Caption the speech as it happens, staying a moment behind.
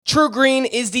TruGreen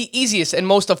is the easiest and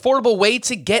most affordable way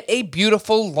to get a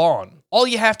beautiful lawn. All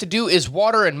you have to do is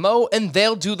water and mow, and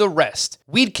they'll do the rest.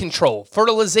 Weed control,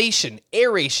 fertilization,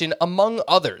 aeration, among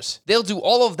others. They'll do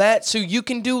all of that so you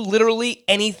can do literally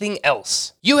anything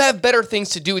else. You have better things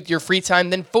to do with your free time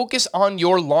than focus on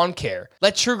your lawn care.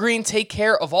 Let TruGreen take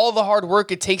care of all the hard work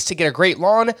it takes to get a great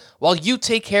lawn, while you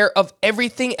take care of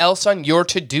everything else on your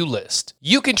to-do list.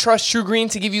 You can trust TruGreen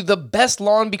to give you the best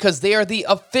lawn because they are the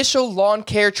official lawn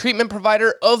care treatment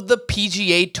provider of the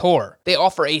PGA Tour. They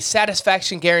offer a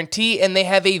satisfaction guarantee, and they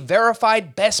have a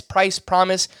verified best price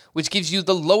promise, which gives you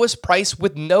the lowest price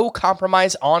with no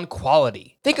compromise on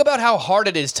quality. Think about how hard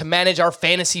it is to manage our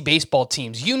fantasy baseball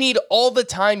teams. You need all the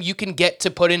time you can get to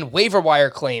put in waiver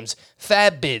wire claims,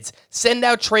 fab bids, send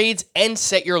out trades, and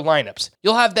set your lineups.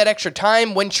 You'll have that extra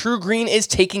time when TruGreen is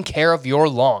taking care of your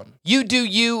lawn. You do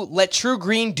you, let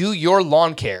TruGreen do your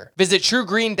lawn care. Visit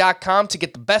TruGreen.com to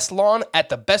get the best lawn at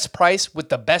the best price with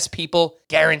the best people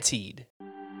guaranteed.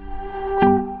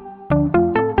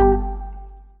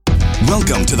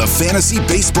 Welcome to the Fantasy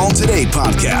Baseball Today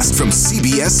podcast from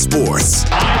CBS Sports.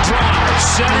 High drive,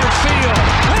 center field,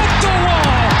 hit the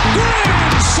wall,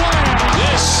 grand slam.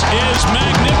 This is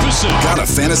magnificent. Got a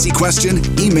fantasy question?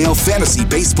 Email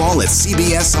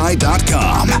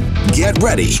fantasybaseball@cbsi.com. Get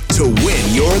ready to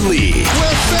win your league.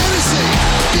 Where fantasy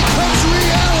becomes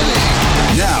reality.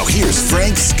 Now here's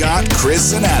Frank, Scott,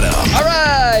 Chris, and Adam. All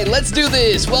right, let's do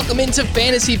this. Welcome into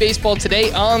Fantasy Baseball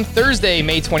Today on Thursday,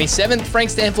 May 27th. Frank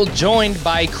Stanfield joined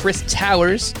by Chris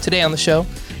Towers today on the show.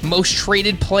 Most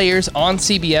traded players on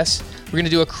CBS. We're going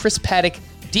to do a Chris Paddack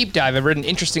deep dive. I've read an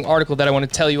interesting article that I want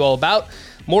to tell you all about.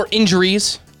 More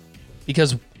injuries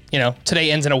because, today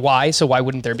ends in a Y, so why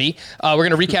wouldn't there be? We're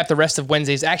going to recap the rest of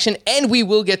Wednesday's action, and we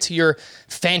will get to your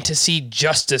fantasy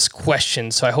justice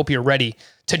questions. So I hope you're ready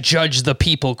to judge the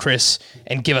people, Chris,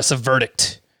 and give us a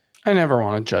verdict. I never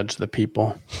want to judge the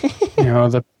people.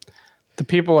 The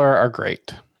people are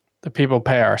great. The people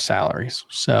pay our salaries.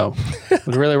 So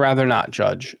would really rather not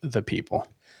judge the people.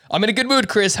 I'm in a good mood,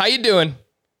 Chris. How you doing?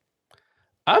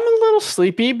 I'm a little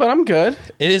sleepy, but I'm good.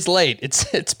 It is late.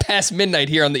 It's past midnight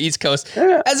here on the East Coast,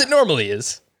 as it normally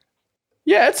is.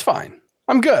 Yeah, it's fine.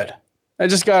 I'm good. I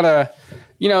just gotta,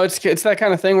 it's that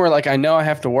kind of thing where I know I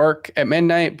have to work at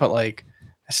midnight, but I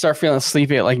start feeling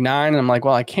sleepy at 9, and I'm like,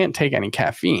 well, I can't take any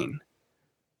caffeine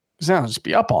because then I'll just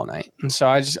be up all night. And so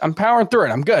I'm powering through it.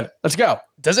 I'm good. Let's go.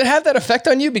 Does it have that effect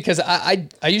on you? Because I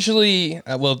usually,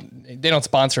 they don't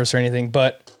sponsor us or anything,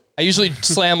 but I usually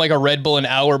slam a Red Bull an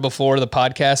hour before the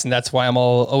podcast, and that's why I'm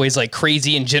always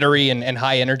crazy and jittery and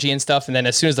high energy and stuff. And then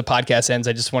as soon as the podcast ends,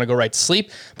 I just want to go right to sleep,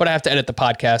 but I have to edit the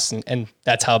podcast, and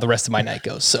that's how the rest of my night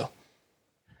goes. So.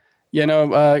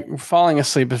 Falling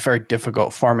asleep is very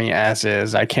difficult for me as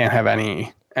is. I can't have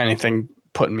anything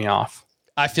putting me off.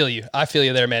 I feel you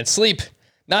there, man. Sleep,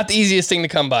 not the easiest thing to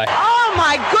come by. Oh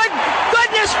my goodness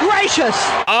gracious.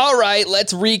 All right,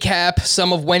 let's recap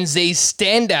some of Wednesday's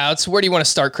standouts. Where do you want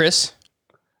to start, Chris?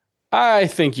 I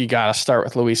think you got to start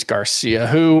with Luis Garcia,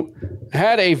 who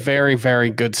had a very, very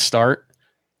good start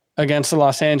against the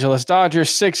Los Angeles Dodgers.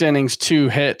 6 innings, 2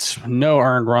 hits, no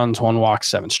earned runs, 1 walk,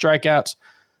 7 strikeouts.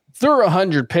 Threw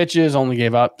 100 pitches, only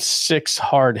gave up 6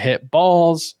 hard hit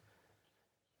balls.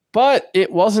 But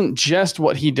it wasn't just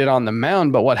what he did on the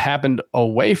mound, but what happened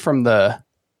away from the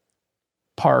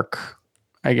park,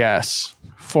 I guess,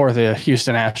 for the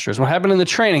Houston Astros. What happened in the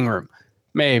training room,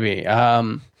 maybe,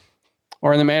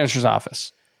 or in the manager's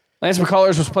office. Lance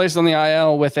McCullers was placed on the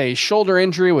IL with a shoulder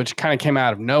injury, which kind of came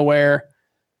out of nowhere.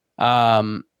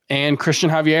 And Christian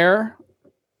Javier,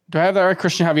 do I have that right?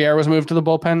 Christian Javier was moved to the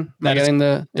bullpen.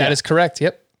 That is correct.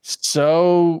 Yep.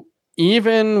 So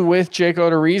even with Jake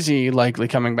Odorizzi likely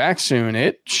coming back soon,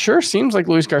 it sure seems like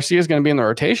Luis Garcia is going to be in the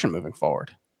rotation moving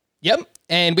forward. Yep.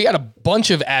 And we got a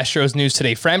bunch of Astros news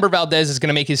today. Framber Valdez is going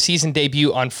to make his season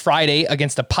debut on Friday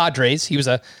against the Padres. He was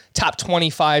a top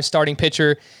 25 starting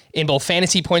pitcher in both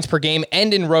fantasy points per game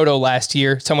and in Roto last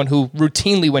year, someone who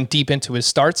routinely went deep into his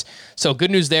starts. So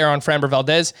good news there on Framber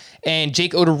Valdez. And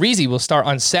Jake Odorizzi will start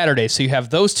on Saturday. So you have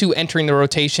those two entering the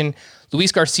rotation.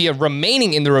 Luis Garcia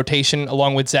remaining in the rotation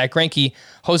along with Zach Greinke.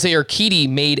 Jose Urquidy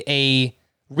made a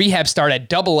rehab start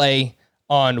at AA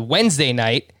on Wednesday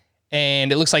night.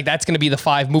 And it looks like that's going to be the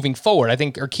 5 moving forward. I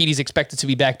think Urquidy's expected to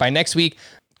be back by next week.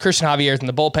 Christian Javier's in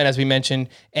the bullpen, as we mentioned,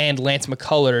 and Lance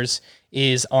McCullers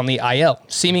is on the IL,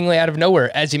 seemingly out of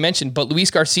nowhere, as you mentioned. But Luis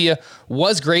Garcia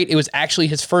was great. It was actually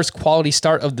his first quality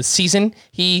start of the season.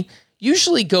 He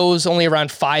usually goes only around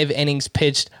 5 innings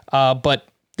pitched, but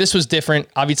this was different.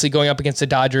 Obviously, going up against the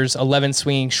Dodgers, 11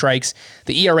 swinging strikes.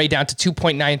 The ERA down to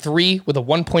 2.93 with a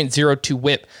 1.02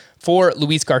 whip for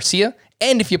Luis Garcia.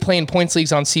 And if you play in points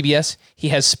leagues on CBS, he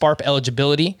has SPARP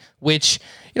eligibility, which,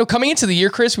 coming into the year,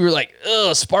 Chris, we were like,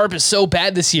 ugh, SPARP is so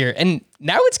bad this year. And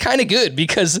now it's kind of good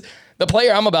because the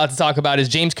player I'm about to talk about is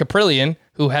James Kaprielian,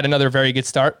 who had another very good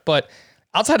start. But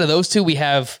outside of those two, we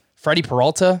have Freddie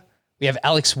Peralta, we have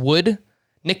Alex Wood.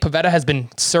 Nick Pivetta has been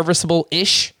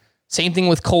serviceable-ish. Same thing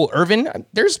with Cole Irvin.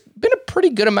 There's been a pretty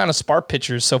good amount of SPARP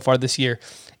pitchers so far this year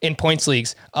in points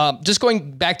leagues. Just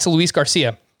going back to Luis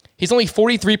Garcia, he's only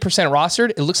 43%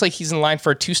 rostered. It looks like he's in line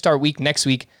for a 2-start week next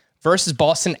week versus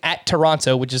Boston at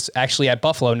Toronto, which is actually at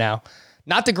Buffalo now.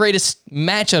 Not the greatest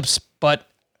matchups, but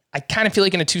I kind of feel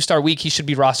like in a 2-start week, he should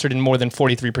be rostered in more than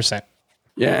 43%.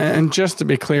 Yeah, and just to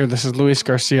be clear, this is Luis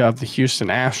Garcia of the Houston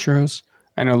Astros.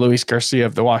 I know Luis Garcia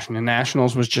of the Washington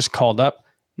Nationals was just called up,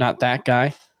 not that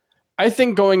guy. I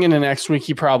think going into next week,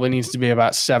 he probably needs to be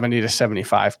about 70 to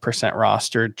 75%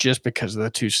 rostered just because of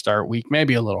the 2-start week,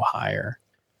 maybe a little higher.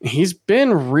 He's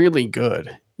been really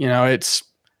good. It's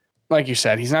like you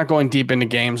said, he's not going deep into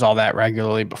games all that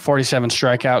regularly, but 47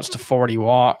 strikeouts to 40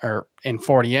 or in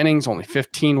 40 innings, only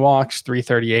 15 walks,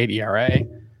 3.38 ERA.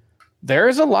 There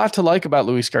is a lot to like about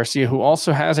Luis Garcia, who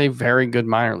also has a very good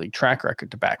minor league track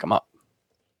record to back him up.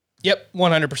 Yep,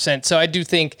 100%. So I do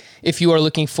think if you are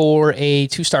looking for a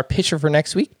 2-star pitcher for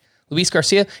next week, Luis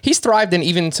Garcia, he's thrived in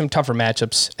even some tougher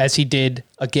matchups, as he did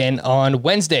again on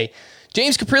Wednesday.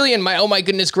 James Kaprielian, my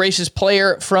goodness gracious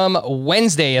player from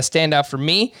Wednesday, a standout for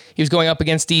me. He was going up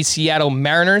against the Seattle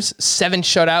Mariners, 7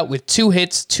 shutout with 2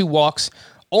 hits, 2 walks,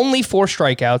 only 4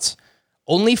 strikeouts,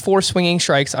 only 4 swinging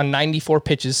strikes on 94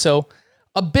 pitches. So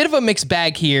a bit of a mixed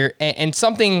bag here, and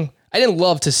something I didn't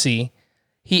love to see.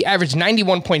 He averaged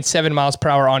 91.7 miles per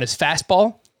hour on his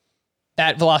fastball.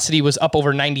 That velocity was up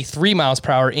over 93 miles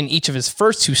per hour in each of his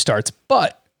first 2 starts.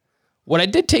 But what I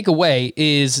did take away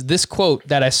is this quote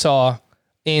that I saw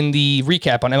in the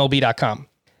recap on MLB.com.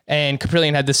 And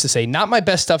Kaprielian had this to say, "Not my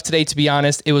best stuff today, to be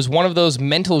honest. It was one of those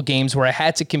mental games where I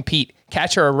had to compete.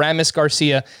 Catcher Aramis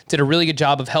Garcia did a really good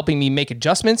job of helping me make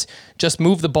adjustments, just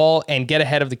move the ball and get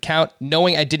ahead of the count.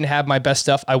 Knowing I didn't have my best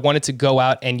stuff, I wanted to go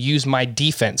out and use my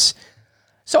defense."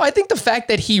 So I think the fact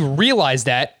that he realized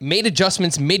that, made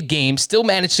adjustments mid-game, still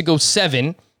managed to go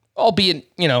 7, albeit,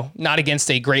 not against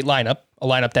a great lineup, a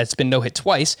lineup that's been no-hit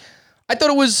twice, I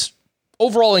thought it was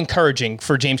overall encouraging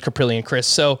for James Kaprielian, Chris.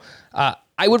 So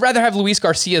I would rather have Luis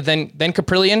Garcia than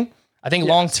Kaprielian. I think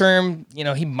long-term,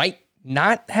 he might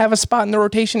not have a spot in the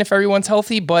rotation if everyone's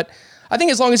healthy, but I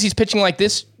think as long as he's pitching like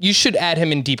this, you should add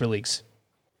him in deeper leagues.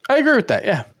 I agree with that,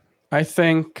 yeah. I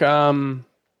think...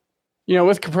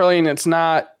 with Kaprielian, it's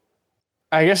not,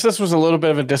 I guess this was a little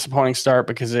bit of a disappointing start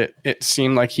because it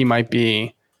seemed like he might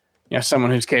be,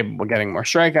 someone who's capable of getting more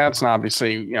strikeouts. And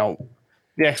obviously,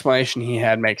 the explanation he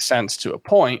had makes sense to a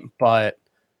point, but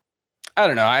I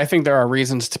don't know. I think there are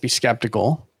reasons to be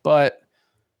skeptical, but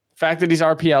the fact that he's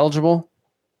RP eligible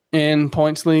in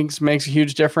points leagues makes a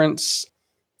huge difference.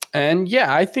 And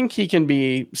yeah, I think he can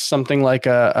be something like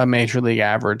a major league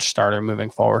average starter moving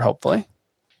forward, hopefully.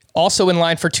 Also in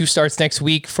line for 2 starts next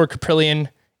week for Kaprielian.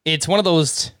 It's one of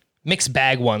those mixed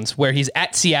bag ones where he's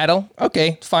at Seattle.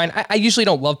 Okay, fine. I usually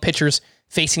don't love pitchers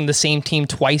facing the same team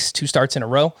twice, 2 starts in a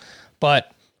row,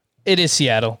 but it is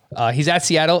Seattle. He's at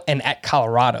Seattle and at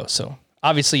Colorado. So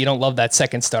obviously you don't love that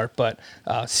second start, but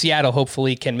Seattle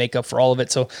hopefully can make up for all of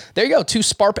it. So there you go. 2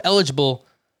 SPARP eligible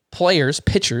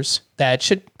pitchers that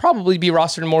should probably be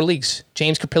rostered in more leagues.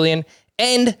 James Kaprielian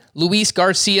and Luis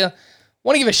Garcia.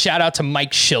 Want to give a shout out to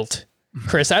Mike Shildt.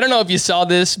 Chris, I don't know if you saw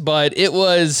this, but it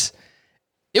was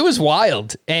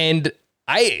wild. And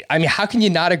I mean, how can you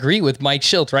not agree with Mike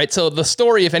Shildt, right? So the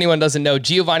story, if anyone doesn't know,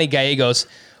 Giovanni Gallegos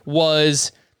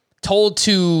was told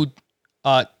to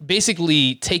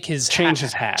basically change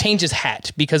his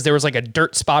hat because there was like a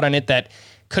dirt spot on it that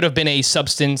could have been a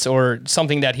substance or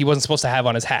something that he wasn't supposed to have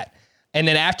on his hat. And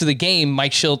then after the game,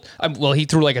 Mike Shildt, he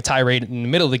threw like a tirade in the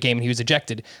middle of the game and he was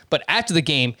ejected. But after the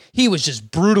game, he was just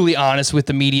brutally honest with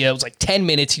the media. It was like 10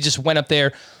 minutes. He just went up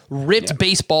there, ripped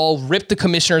baseball, ripped the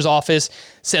commissioner's office,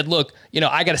 said, look,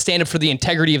 I got to stand up for the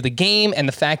integrity of the game and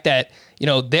the fact that,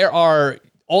 there are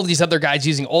all these other guys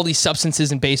using all these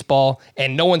substances in baseball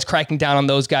and no one's cracking down on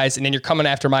those guys. And then you're coming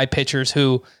after my pitchers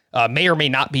who may or may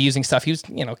not be using stuff. He was,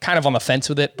 kind of on the fence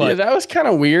with it. But yeah, that was kind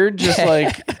of weird. Just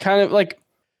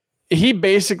he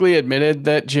basically admitted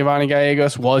that Giovanni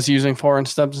Gallegos was using foreign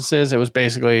substances. It was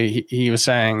basically, he was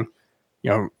saying,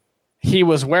 he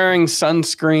was wearing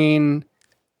sunscreen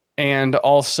and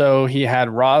also he had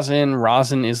rosin.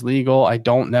 Rosin is legal. I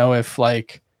don't know if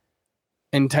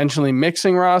intentionally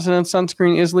mixing rosin and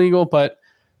sunscreen is legal, but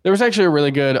there was actually a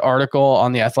really good article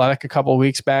on The Athletic a couple of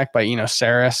weeks back by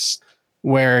Saris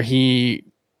where he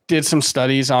did some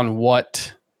studies on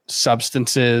what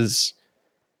substances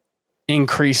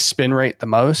increase spin rate the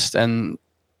most, and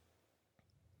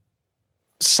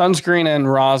sunscreen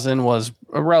and rosin was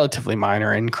a relatively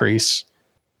minor increase,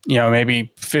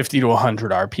 maybe 50 to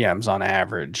 100 RPMs on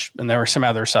average. And there were some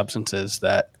other substances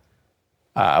that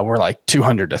were like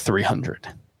 200 to 300.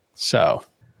 So,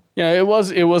 it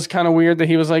was kind of weird that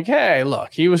he was like, hey,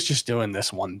 look, he was just doing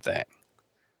this one thing,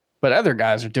 but other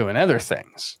guys are doing other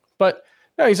things. But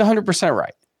no, he's 100%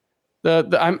 right.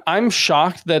 I'm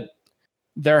shocked that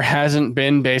there hasn't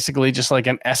been basically just like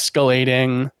an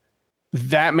escalating,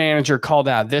 that manager called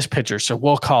out this pitcher, so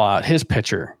we'll call out his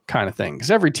pitcher kind of thing.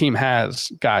 Because every team has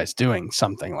guys doing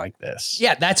something like this.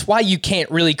 Yeah, that's why you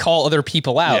can't really call other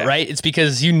people out, right? It's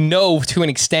because to an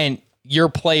extent your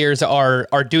players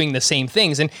are doing the same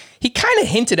things. And he kind of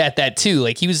hinted at that too.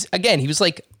 Like he was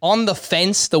like on the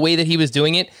fence the way that he was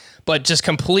doing it, but just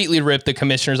completely ripped the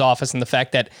commissioner's office and the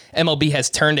fact that MLB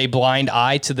has turned a blind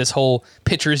eye to this whole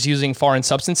pitchers using foreign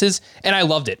substances. And I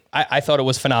loved it. I thought it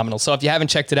was phenomenal. So if you haven't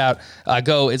checked it out,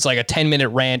 go. It's like a 10-minute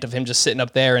rant of him just sitting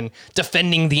up there and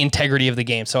defending the integrity of the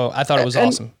game. So I thought it was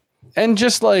awesome. And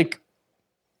just like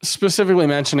specifically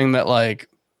mentioning that, like,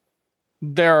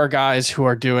 there are guys who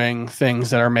are doing things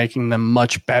that are making them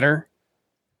much better.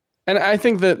 And I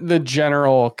think that the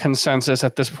general consensus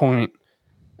at this point,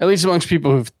 at least amongst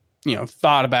people who've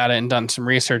thought about it and done some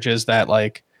research, is that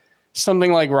like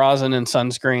something like rosin and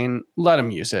sunscreen, let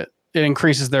them use it. It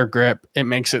increases their grip. It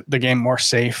makes the game more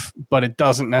safe, but it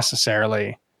doesn't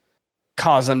necessarily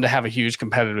cause them to have a huge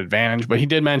competitive advantage. But he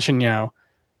did mention,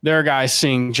 there are guys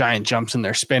seeing giant jumps in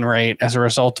their spin rate as a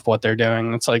result of what they're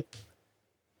doing. It's like,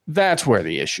 that's where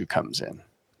the issue comes in.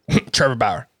 Trevor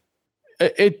Bauer.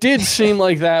 It did seem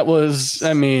like that was,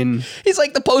 he's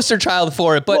like the poster child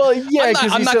for it, but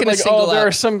I'm not going to single out. There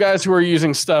are some guys who are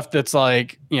using stuff that's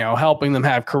like, helping them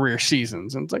have career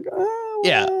seasons. And it's like,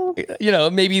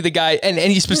 maybe the guy, and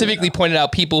he specifically pointed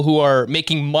out people who are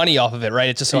making money off of it, right?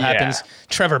 It just so happens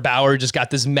Trevor Bauer just got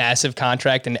this massive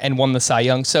contract and won the Cy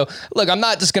Young. So look, I'm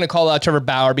not just going to call out Trevor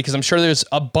Bauer because I'm sure there's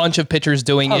a bunch of pitchers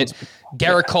doing it.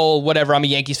 Garrett Cole, whatever. I'm a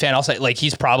Yankees fan. I'll say like he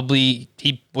was probably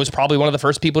one of the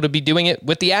first people to be doing it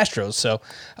with the Astros. So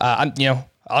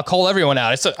I'll call everyone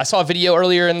out. I saw a video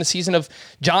earlier in the season of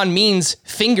John Means'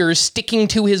 fingers sticking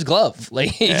to his glove. Like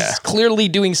he's clearly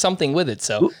doing something with it.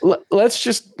 So let's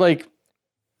just like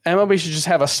MLB should just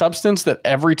have a substance that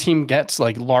every team gets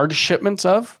like large shipments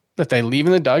of that they leave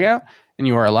in the dugout, and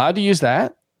you are allowed to use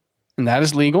that, and that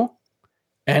is legal.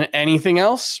 And anything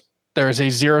else, there is a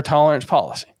zero tolerance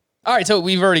policy. All right, so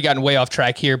we've already gotten way off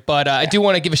track here, but I do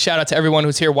want to give a shout out to everyone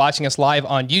who's here watching us live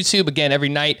on YouTube. Again, every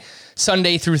night,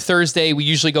 Sunday through Thursday, we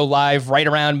usually go live right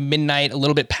around midnight, a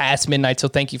little bit past midnight. So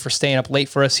thank you for staying up late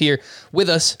for us here with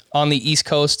us on the East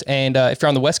Coast. And if you're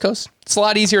on the West Coast, it's a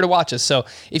lot easier to watch us. So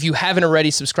if you haven't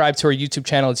already subscribed to our YouTube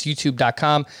channel, it's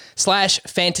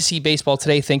youtube.com/fantasybaseball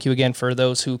today. Thank you again for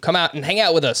those who come out and hang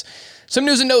out with us. Some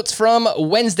news and notes from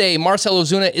Wednesday. Marcell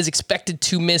Ozuna is expected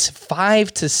to miss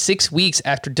 5 to 6 weeks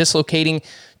after dislocating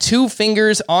 2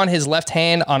 fingers on his left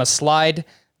hand on a slide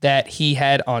that he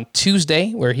had on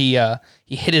Tuesday, where he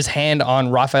hit his hand on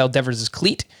Rafael Devers'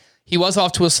 cleat. He was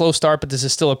off to a slow start, but this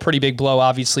is still a pretty big blow,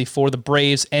 obviously, for the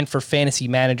Braves and for fantasy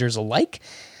managers alike.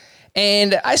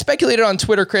 And I speculated on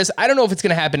Twitter, Chris, I don't know if it's going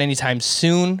to happen anytime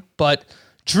soon, but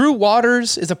Drew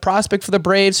Waters is a prospect for the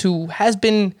Braves who has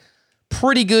been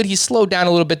pretty good. He's slowed down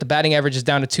a little bit. The batting average is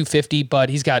down to 250, but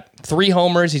he's got 3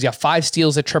 homers. He's got 5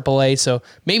 steals at AAA, so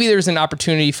maybe there's an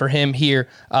opportunity for him here.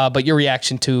 But your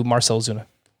reaction to Marcell Ozuna?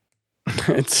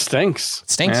 It stinks.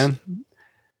 Man.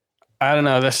 I don't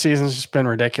know. This season's just been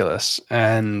ridiculous,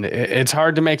 and it's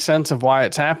hard to make sense of why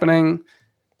it's happening.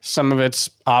 Some of it's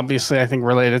obviously, I think,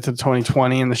 related to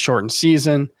 2020 and the shortened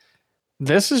season.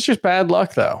 This is just bad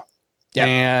luck, though. Yeah.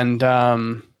 And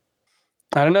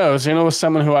I don't know. Ozuna was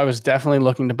someone who I was definitely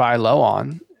looking to buy low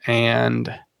on,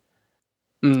 and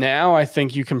now I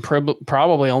think you can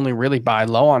probably only really buy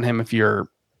low on him if you're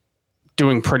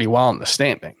doing pretty well in the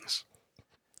standings.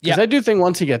 Because I do think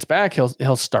once he gets back,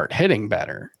 he'll start hitting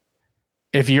better.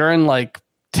 If you're in like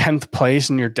 10th place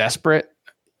and you're desperate,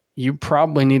 you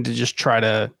probably need to just try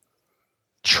to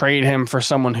trade him for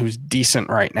someone who's decent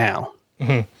right now.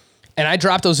 Mm-hmm. And I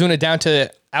dropped Ozuna down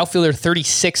to outfielder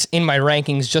 36 in my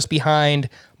rankings, just behind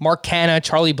Mark Canha,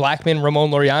 Charlie Blackmon, Ramon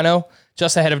Laureano,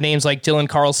 just ahead of names like Dylan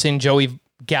Carlson, Joey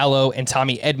Gallo, and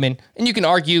Tommy Edman. And you can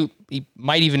argue he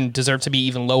might even deserve to be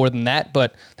even lower than that,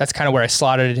 but that's kind of where I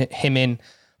slotted him in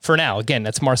for now. Again,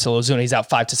 that's Marcell Ozuna. He's out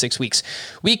 5 to 6 weeks.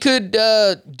 We could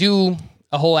do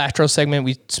a whole Astros segment.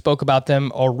 We spoke about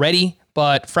them already.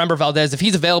 But Framber Valdez, if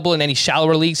he's available in any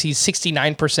shallower leagues, he's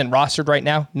 69% rostered right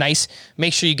now. Nice.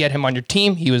 Make sure you get him on your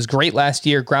team. He was great last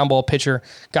year. Ground ball pitcher.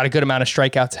 Got a good amount of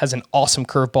strikeouts. Has an awesome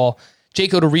curveball.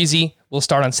 Jake Odorizzi will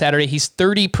start on Saturday. He's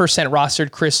 30%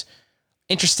 rostered. Chris,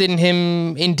 interested in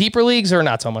him in deeper leagues or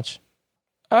not so much?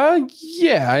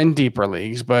 Yeah, in deeper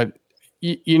leagues, but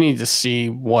you need to see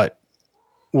what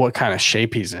kind of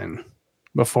shape he's in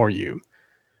before you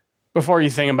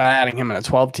think about adding him in a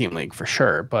 12-team league for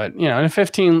sure. But, in a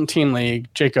 15-team league,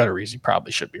 Jake Odorizzi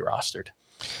probably should be rostered.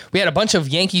 We had a bunch of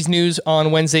Yankees news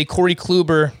on Wednesday. Corey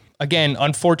Kluber, again,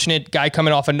 unfortunate guy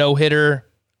coming off a no-hitter.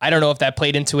 I don't know if that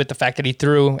played into it, the fact that he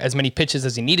threw as many pitches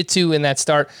as he needed to in that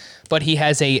start, but he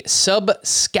has a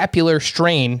subscapular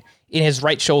strain in his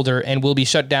right shoulder and will be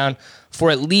shut down for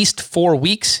at least 4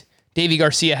 weeks. Deivi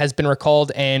Garcia has been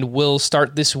recalled and will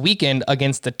start this weekend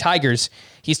against the Tigers.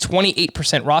 He's 28%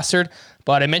 rostered,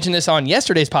 but I mentioned this on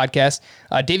yesterday's podcast.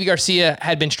 Deivi Garcia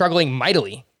had been struggling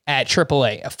mightily at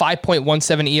AAA, a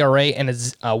 5.17 ERA and a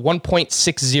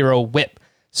 1.60 whip.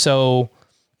 So,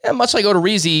 much like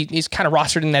Odorizzi, he's kind of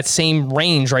rostered in that same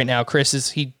range right now. Chris,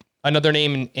 is he another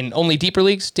name in only deeper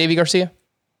leagues, Deivi Garcia?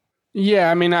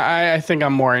 Yeah, I mean, I think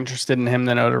I'm more interested in him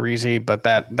than Odorizzi, but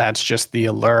that's just the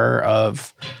allure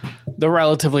of the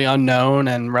relatively unknown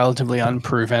and relatively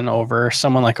unproven over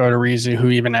someone like Odorizzi, who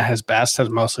even at his best has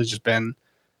mostly just been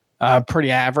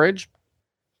pretty average.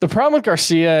 The problem with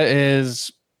Garcia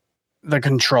is the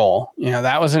control.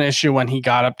 That was an issue when he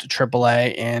got up to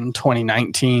AAA in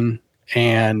 2019,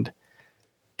 and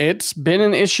it's been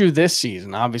an issue this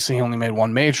season. Obviously, he only made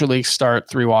one major league start,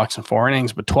 3 walks and 4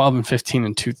 innings, but 12 and 15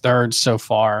 and 2/3 so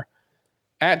far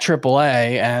at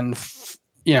AAA. And,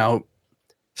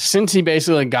 since he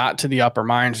basically got to the upper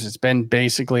minors, it's been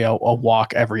basically a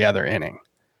walk every other inning.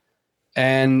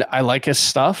 And I like his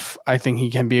stuff. I think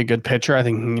he can be a good pitcher. I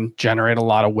think he can generate a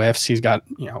lot of whiffs. He's got,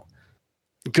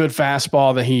 good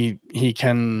fastball that he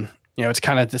can, it's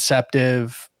kind of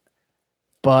deceptive,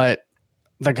 but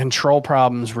the control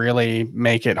problems really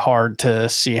make it hard to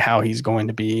see how he's going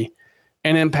to be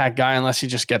an impact guy unless he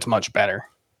just gets much better.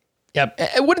 Yep.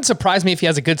 It wouldn't surprise me if he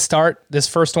has a good start this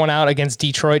first one out against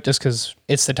Detroit, just because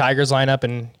it's the Tigers lineup,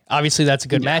 and obviously that's a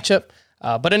good matchup.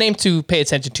 But a name to pay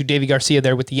attention to, Deivi Garcia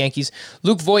there with the Yankees.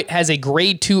 Luke Voit has a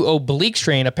grade 2 oblique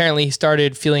strain. Apparently he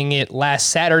started feeling it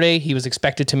last Saturday. He was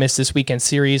expected to miss this weekend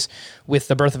series with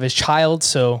the birth of his child.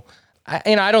 So,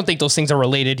 I don't think those things are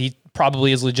related. He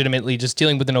probably is legitimately just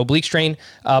dealing with an oblique strain.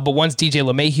 But once DJ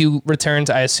LeMahieu returns,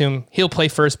 I assume he'll play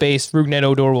first base. Rougned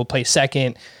Odor will play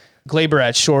second. Glaber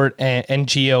at short, and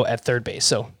Gio at third base.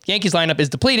 So Yankees lineup is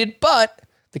depleted, but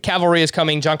the cavalry is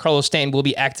coming. Giancarlo Stanton will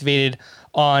be activated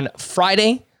on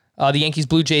Friday. The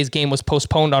Yankees-Blue Jays game was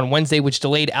postponed on Wednesday, which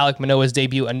delayed Alek Manoah's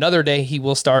debut another day. He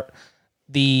will start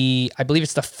I believe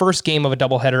it's the first game of a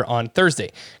doubleheader on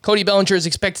Thursday. Cody Bellinger is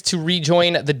expected to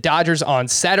rejoin the Dodgers on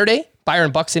Saturday.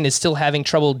 Byron Buxton is still having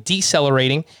trouble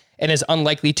decelerating and is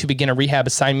unlikely to begin a rehab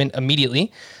assignment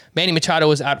immediately. Manny Machado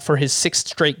is out for his 6th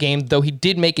straight game, though he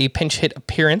did make a pinch hit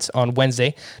appearance on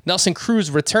Wednesday. Nelson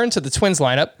Cruz returned to the Twins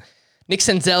lineup. Nick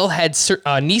Senzel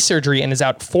had knee surgery and is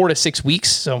out 4 to 6 weeks.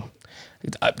 So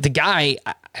the guy,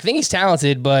 I think he's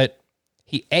talented, but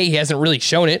he hasn't really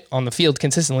shown it on the field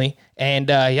consistently, and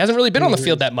he hasn't really been on the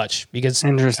field that much because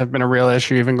injuries have been a real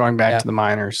issue, even going back to the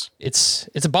minors. It's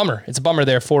a bummer. It's a bummer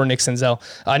there for Nick Senzel.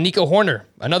 Nico Horner,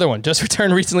 another one, just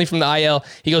returned recently from the IL.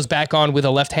 He goes back on with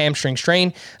a left hamstring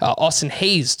strain. Austin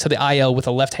Hayes to the IL with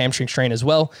a left hamstring strain as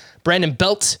well. Brandon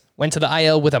Belt went to the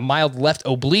IL with a mild left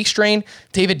oblique strain.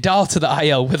 David Dahl to the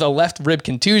IL with a left rib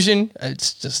contusion.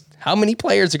 It's just how many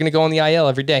players are going to go on the IL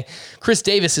every day? Chris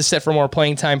Davis is set for more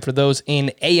playing time for those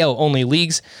in AL-only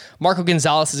leagues. Marco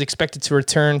Gonzalez is expected to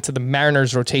return to the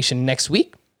Mariners rotation next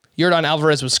week. Yordan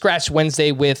Alvarez was scratched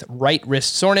Wednesday with right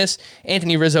wrist soreness.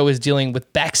 Anthony Rizzo is dealing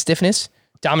with back stiffness.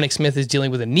 Dominic Smith is dealing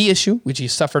with a knee issue, which he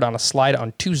suffered on a slide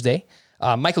on Tuesday.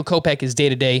 Michael Kopech is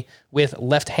day-to-day with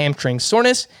left hamstring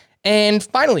soreness. And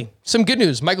finally, some good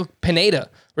news. Michael Pineda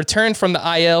returned from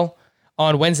the IL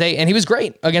on Wednesday, and he was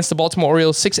great against the Baltimore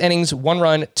Orioles. 6 innings, 1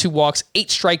 run, 2 walks, 8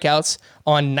 strikeouts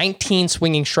on 19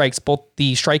 swinging strikes. Both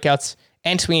the strikeouts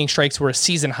and swinging strikes were a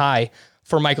season high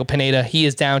for Michael Pineda. He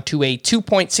is down to a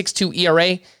 2.62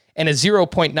 ERA and a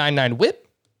 0.99 whip.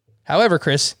 However,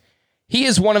 Chris, he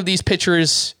is one of these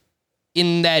pitchers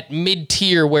in that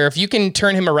mid-tier where if you can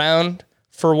turn him around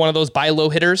for one of those buy low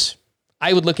hitters,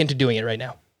 I would look into doing it right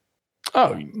now.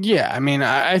 Oh, yeah. I mean,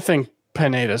 I think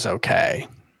Pineda's okay,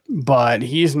 but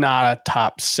he's not a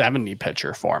top 70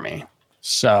 pitcher for me.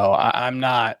 So I'm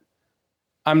not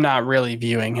really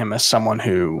viewing him as someone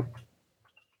who,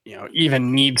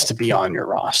 even needs to be on your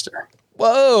roster.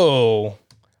 Whoa.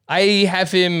 I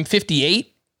have him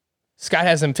 58. Scott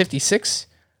has him 56.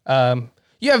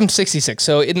 You have him 66,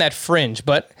 so in that fringe.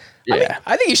 But yeah,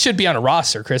 I think he should be on a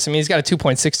roster, Chris. I mean, he's got a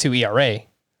 2.62 ERA.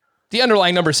 The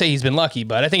underlying numbers say he's been lucky,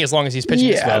 but I think as long as he's pitching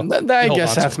this well, I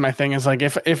guess that's my thing. Is like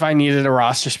if I needed a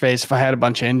roster space, if I had a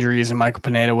bunch of injuries and Michael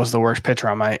Pineda was the worst pitcher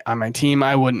on my team,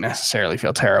 I wouldn't necessarily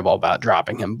feel terrible about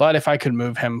dropping him. But if I could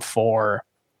move him for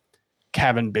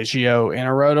Kevin Biggio in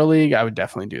a Roto League, I would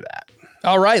definitely do that.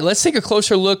 All right, let's take a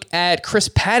closer look at Chris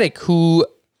Paddack, who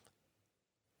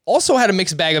also had a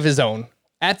mixed bag of his own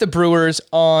at the Brewers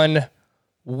on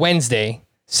Wednesday.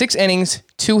 6 innings,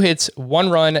 2 hits, 1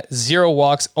 run, 0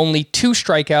 walks, only 2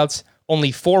 strikeouts,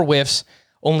 only 4 whiffs,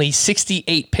 only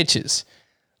 68 pitches.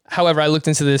 However, I looked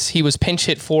into this. He was pinch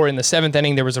hit for in the 7th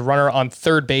inning. There was a runner on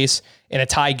third base in a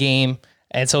tie game,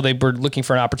 and so they were looking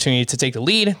for an opportunity to take the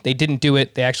lead. They didn't do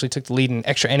it. They actually took the lead in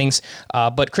extra innings.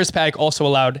 But Chris Paddack also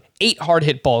allowed 8 hard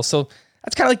hit balls, so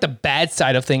that's kind of like the bad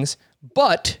side of things.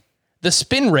 But the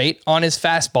spin rate on his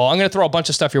fastball, I'm going to throw a bunch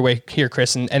of stuff your way here,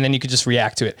 Chris, and then you could just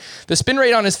react to it. The spin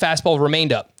rate on his fastball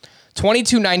remained up.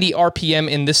 2290 RPM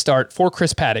in this start for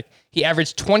Chris Paddack. He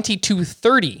averaged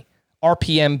 2230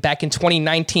 RPM back in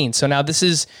 2019. So now this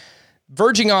is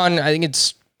verging on, I think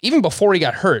it's even before he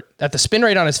got hurt, that the spin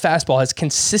rate on his fastball has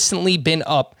consistently been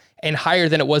up and higher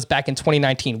than it was back in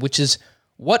 2019, which is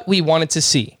what we wanted to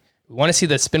see. We want to see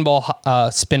the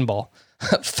fastball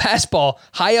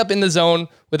high up in the zone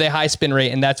with a high spin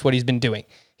rate, and that's what he's been doing.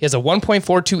 He has a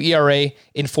 1.42 ERA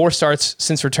in 4 starts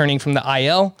since returning from the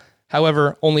IL,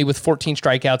 however, only with 14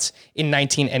 strikeouts in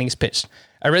 19 innings pitched.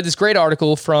 I read this great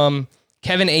article from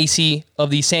Kevin Acee of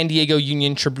the San Diego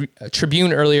Union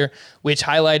Tribune earlier, which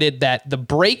highlighted that the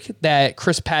break that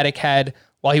Chris Paddack had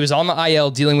while he was on the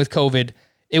IL dealing with COVID,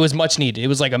 it was much needed. It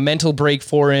was like a mental break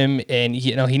for him, and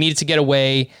he needed to get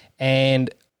away, and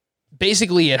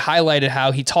basically it highlighted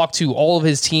how he talked to all of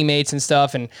his teammates and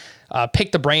stuff and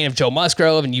picked the brain of Joe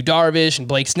Musgrove and Yu Darvish and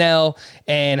Blake Snell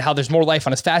and how there's more life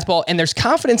on his fastball, and there's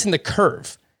confidence in the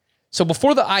curve. So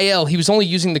before the IL, he was only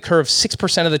using the curve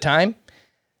 6% of the time.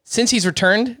 Since he's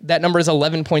returned, that number is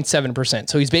 11.7%.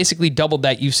 So he's basically doubled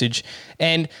that usage.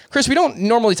 And Chris, we don't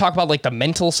normally talk about like the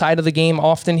mental side of the game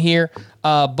often here,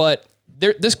 but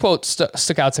this quote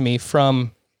stuck out to me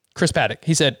from Chris Paddack.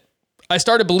 He said, "I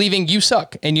started believing you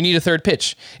suck and you need a third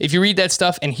pitch. If you read that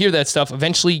stuff and hear that stuff,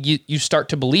 eventually you start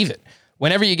to believe it.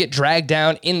 Whenever you get dragged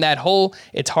down in that hole,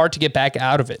 it's hard to get back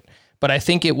out of it. But I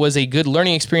think it was a good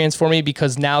learning experience for me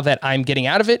because now that I'm getting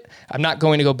out of it, I'm not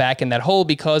going to go back in that hole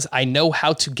because I know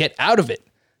how to get out of it."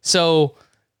 So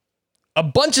a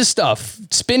bunch of stuff,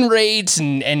 spin rates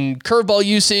and curveball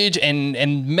usage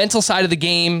and mental side of the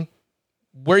game.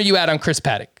 Where are you at on Chris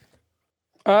Paddack?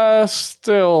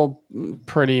 Still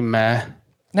pretty meh.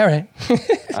 All right.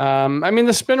 I mean,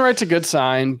 the spin rate's a good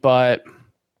sign, but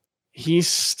he's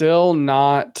still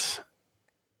not.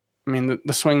 I mean,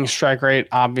 the swing strike rate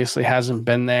obviously hasn't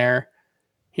been there.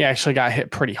 He actually got hit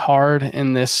pretty hard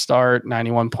in this start,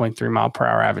 91.3 mile per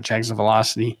hour average exit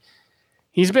velocity.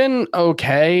 He's been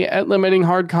okay at limiting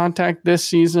hard contact this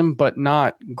season, but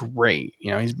not great.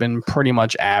 He's been pretty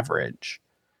much average.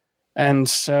 And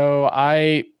so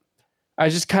I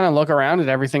just kind of look around at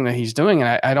everything that he's doing,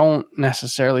 and I don't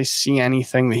necessarily see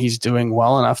anything that he's doing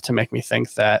well enough to make me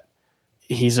think that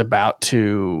he's about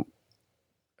to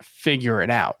figure it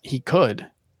out. He could,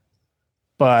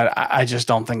 but I just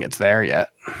don't think it's there yet.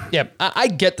 Yeah, I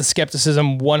get the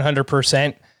skepticism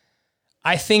 100%.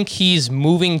 I think he's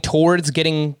moving towards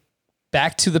getting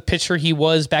back to the pitcher he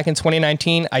was back in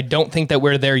 2019. I don't think that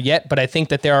we're there yet, but I think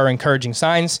that there are encouraging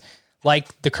signs,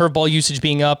 like the curveball usage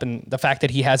being up and the fact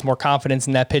that he has more confidence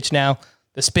in that pitch now,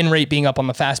 the spin rate being up on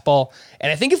the fastball.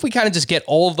 And I think if we kind of just get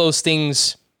all of those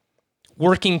things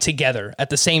working together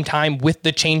at the same time with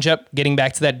the changeup, getting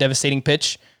back to that devastating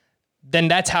pitch, then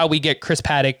that's how we get Chris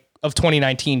Paddack of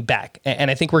 2019 back. And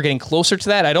I think we're getting closer to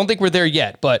that. I don't think we're there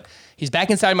yet, but he's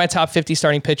back inside my top 50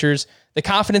 starting pitchers. The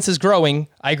confidence is growing.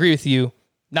 I agree with you.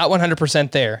 Not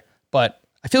 100% there, but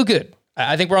I feel good.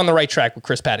 I think we're on the right track with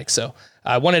Chris Paddack. So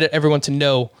I wanted everyone to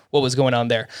know what was going on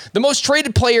there. The most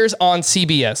traded players on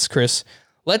CBS, Chris.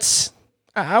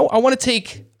 I want to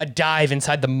take a dive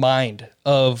inside the mind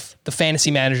of the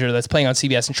fantasy manager that's playing on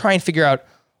CBS and try and figure out,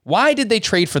 why did they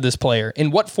trade for this player?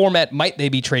 In what format might they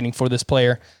be trading for this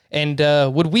player? And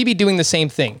would we be doing the same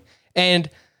thing? And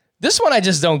this one I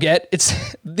just don't get.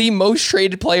 It's the most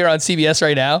traded player on CBS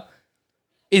right now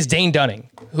is Dane Dunning,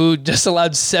 who just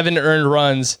allowed 7 earned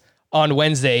runs on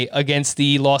Wednesday against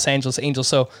the Los Angeles Angels.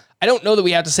 So I don't know that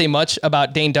we have to say much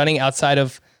about Dane Dunning outside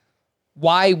of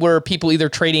why were people either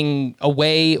trading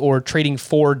away or trading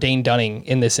for Dane Dunning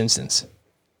in this instance?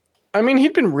 I mean,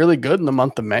 he'd been really good in the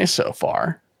month of May so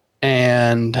far.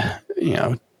 And,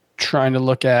 trying to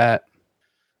look at,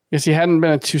 I guess he hadn't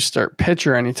been a 2-start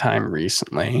pitcher anytime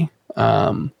recently.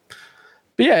 But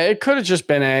yeah, it could have just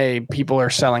been people are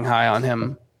selling high on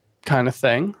him kind of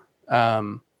thing.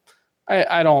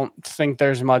 I don't think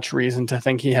there's much reason to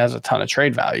think he has a ton of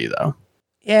trade value, though.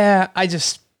 Yeah,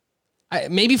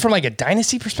 maybe from like a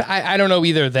dynasty perspective, I don't know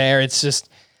either there. It's just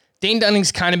Dane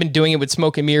Dunning's kind of been doing it with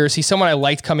smoke and mirrors. He's someone I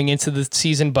liked coming into the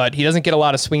season, but he doesn't get a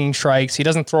lot of swinging strikes. He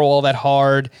doesn't throw all that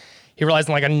hard. He relies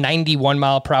on like a 91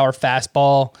 mile per hour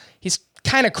fastball. He's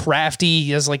kind of crafty.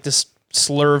 He has like this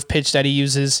slurve pitch that he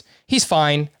uses. He's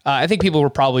fine. I think people were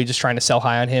probably just trying to sell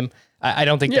high on him. I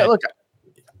don't think look,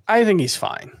 I think he's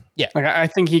fine. Yeah. Like, I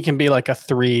think he can be like a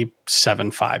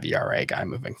 3.75 ERA guy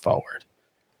moving forward.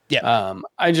 Yeah.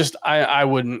 I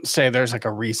wouldn't say there's like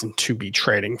a reason to be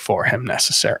trading for him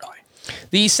necessarily.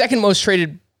 The second most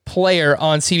traded player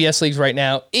on CBS leagues right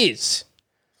now is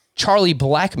Charlie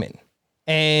Blackmon.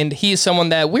 And he is someone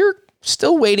that we're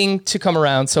still waiting to come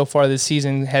around so far this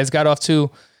season. Has got off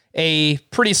to a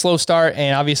pretty slow start,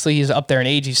 and obviously he's up there in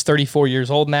age. He's 34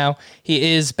 years old now.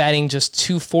 He is batting just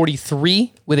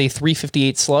 .243 with a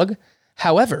 .358 slug.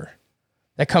 However,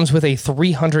 that comes with a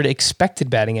 .300 expected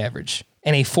batting average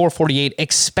and a .448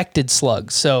 expected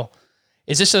slug. So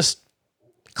is this just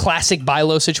classic buy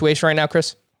low situation right now,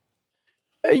 Chris?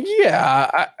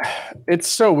 Yeah, it's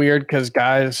so weird because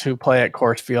guys who play at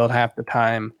Coors Field half the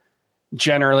time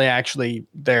generally actually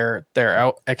their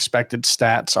expected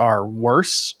stats are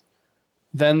worse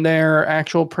than their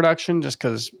actual production, just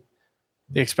because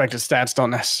the expected stats don't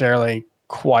necessarily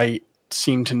quite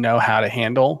seem to know how to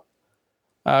handle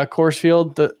Coors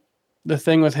Field. The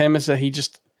thing with him is that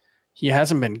he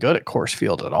hasn't been good at Coors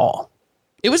Field at all.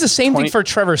 It was the same thing for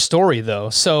Trevor Story, though.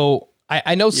 So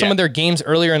I know some of their games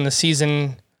earlier in the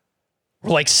season were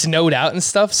like snowed out and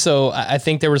stuff. So I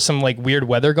think there was some like weird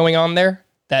weather going on there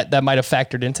that might have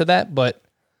factored into that. But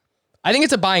I think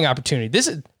it's a buying opportunity.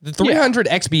 The 300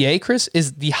 XBA, Chris,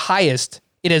 is the highest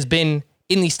it has been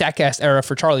in the StatCast era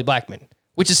for Charlie Blackmon,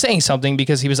 which is saying something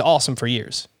because he was awesome for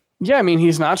years. Yeah, I mean,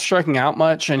 he's not striking out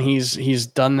much, and he's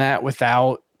done that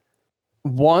without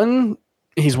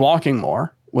he's walking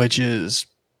more, which is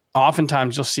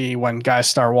oftentimes you'll see when guys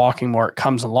start walking more, it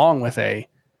comes along with an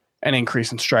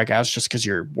increase in strikeouts just because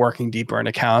you're working deeper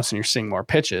into counts and you're seeing more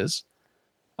pitches.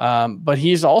 But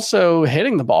he's also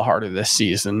hitting the ball harder this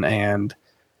season, and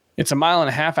it's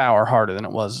 1.5 hours harder than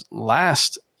it was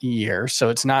last year. So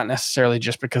it's not necessarily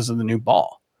just because of the new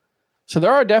ball. So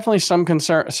there are definitely some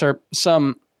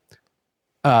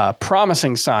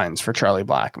promising signs for Charlie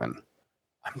Blackmon.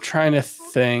 I'm trying to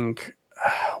think,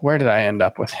 where did I end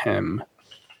up with him?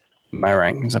 My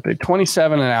rankings up to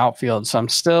 27 in outfield, so I'm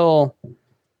still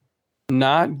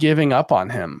not giving up on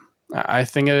him. I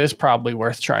think it is probably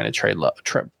worth trying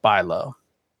to buy low.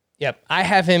 Yep. I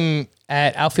have him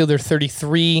at outfielder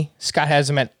 33. Scott has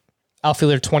him at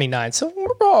outfielder 29. So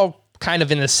we're all kind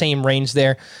of in the same range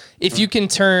there. If you can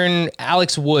turn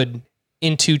Alex Wood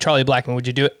into Charlie Blackmon, would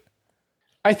you do it?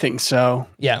 I think so.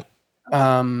 Yeah.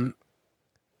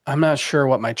 I'm not sure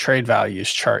what my trade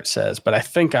values chart says, but I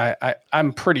think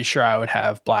I'm pretty sure I would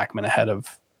have Blackmon ahead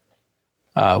of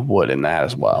Wood in that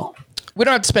as well. We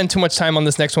don't have to spend too much time on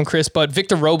this next one, Chris, but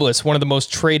Victor Robles, one of the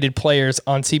most traded players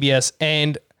on CBS.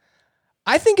 And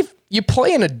I think if you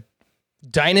play in a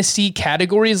dynasty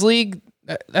categories league,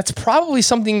 that's probably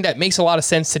something that makes a lot of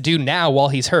sense to do now while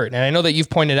he's hurt. And I know that you've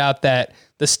pointed out that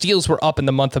the steals were up in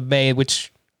the month of May,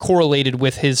 which correlated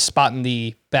with his spot in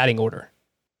the batting order.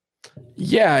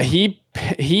 Yeah, he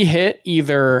hit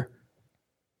either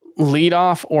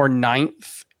leadoff or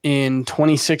ninth in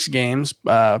 26 games,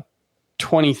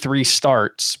 23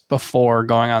 starts before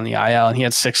going on the IL, and he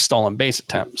had 6 stolen base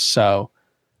attempts. So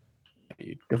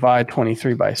you divide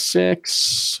 23 by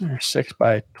 6, or 6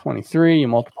 by 23, you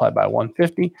multiply by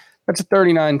 150. That's a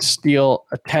 39 steal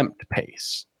attempt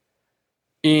pace.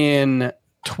 In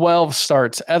 12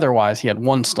 starts otherwise, he had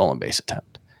 1 stolen base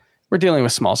attempt. We're dealing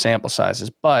with small sample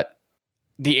sizes, but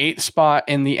the 8th spot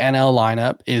in the NL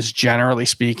lineup is generally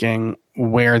speaking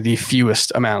where the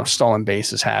fewest amount of stolen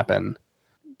bases happen,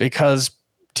 because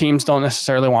teams don't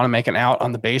necessarily want to make an out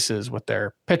on the bases with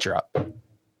their pitcher up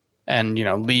and,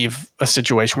 leave a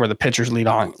situation where the pitcher's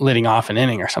leading off an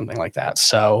inning or something like that.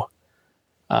 So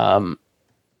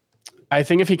I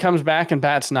think if he comes back and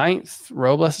bats 9th,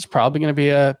 Robles is probably going to be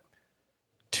a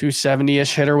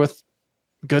 270-ish hitter with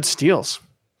good steals.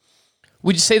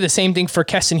 Would you say the same thing for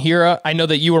Keston Hiura? I know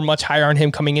that you were much higher on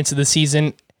him coming into the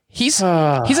season. He's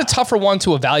a tougher one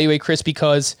to evaluate, Chris,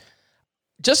 because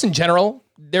just in general,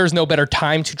 there's no better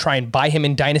time to try and buy him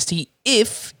in Dynasty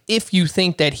if you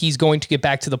think that he's going to get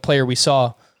back to the player we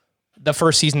saw the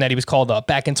first season that he was called up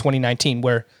back in 2019,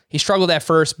 where he struggled at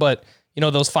first, but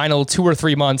those final 2 or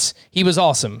 3 months, he was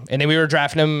awesome. And then we were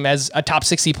drafting him as a top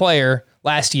 60 player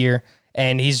last year,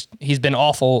 and he's been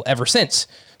awful ever since.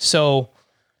 So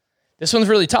this one's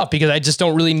really tough because I just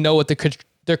don't really know what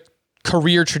the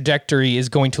career trajectory is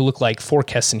going to look like for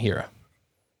Keston Hiura.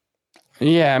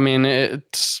 Yeah, I mean,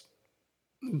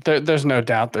 there's no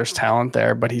doubt there's talent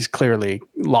there, but he's clearly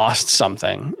lost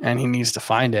something and he needs to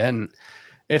find it. And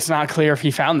it's not clear if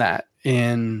he found that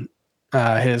in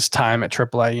his time at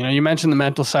AAA. You mentioned the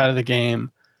mental side of the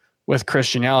game with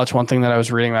Christian Yelich. One thing that I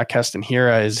was reading about Keston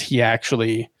Hiura is he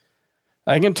actually,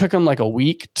 I think it took him like a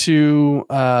week to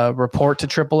report to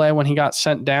AAA when he got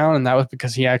sent down. And that was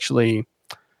because he actually,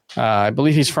 I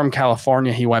believe he's from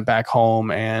California. He went back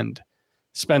home and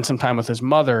spent some time with his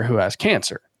mother who has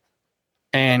cancer.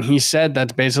 And he said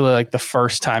that's basically like the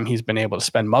first time he's been able to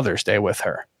spend Mother's Day with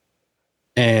her.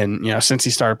 And, since he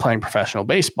started playing professional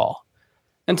baseball.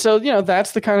 And so,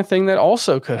 that's the kind of thing that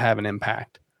also could have an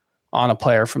impact on a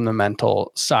player from the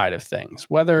mental side of things.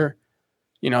 Whether,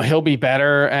 he'll be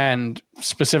better and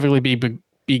specifically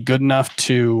be good enough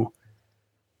to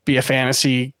be a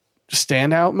fantasy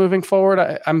standout moving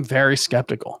forward, I'm very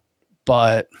skeptical.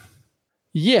 But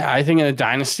yeah, I think in a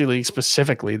dynasty league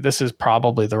specifically, this is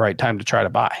probably the right time to try to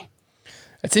buy.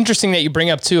 It's interesting that you bring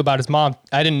up too about his mom.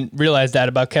 I didn't realize that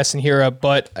about Keston Hiura,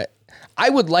 but I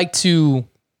would like to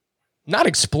not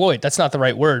exploit, that's not the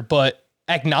right word, but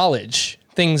acknowledge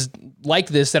things like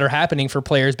this that are happening for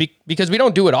players because we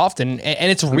don't do it often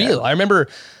and it's real. Yeah. I remember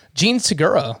Gene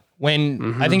Segura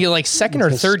when I think like second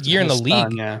or third year in the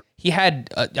league, he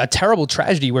had a terrible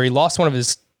tragedy where he lost one of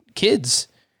his kids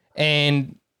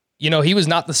and he was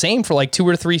not the same for like 2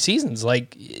 or 3 seasons.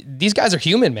 Like these guys are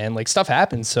human, man. Like stuff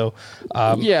happens. So,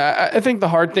 I think the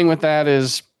hard thing with that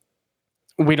is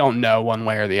we don't know one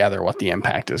way or the other what the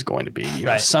impact is going to be.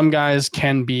 Right. Some guys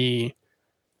can be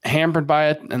hampered by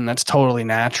it, and that's totally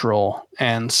natural.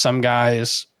 And some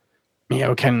guys,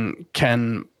 can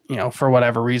for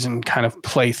whatever reason kind of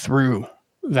play through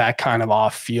that kind of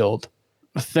off-field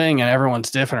thing, and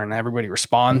everyone's different, and everybody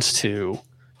responds to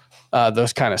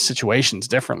those kind of situations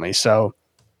differently. So,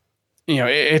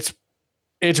 it's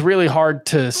really hard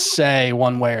to say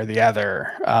one way or the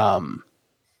other,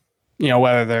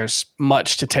 whether there's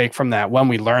much to take from that when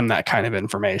we learn that kind of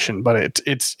information, but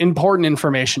it's important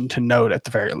information to note at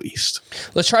the very least.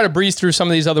 Let's try to breeze through some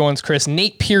of these other ones, Chris.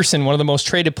 Nate Pearson, one of the most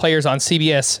traded players on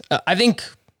CBS. I think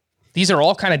these are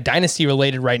all kind of dynasty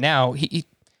related right now.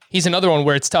 He's another one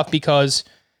where it's tough because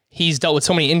he's dealt with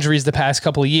so many injuries the past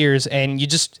couple of years and you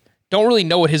just don't really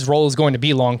know what his role is going to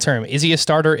be long term. Is he a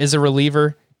starter? Is a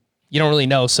reliever? You don't really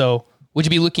know. So would you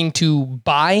be looking to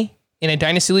buy in a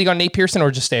dynasty league on Nate Pearson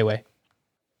or just stay away?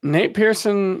 Nate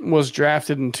Pearson was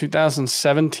drafted in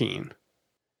 2017,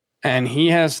 and he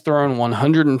has thrown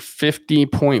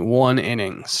 150.1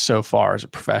 innings so far as a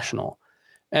professional.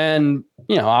 And,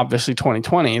 obviously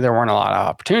 2020, there weren't a lot of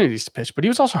opportunities to pitch, but he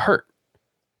was also hurt.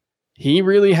 He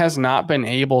really has not been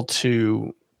able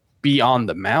to be on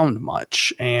the mound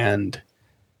much, and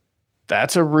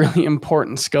that's a really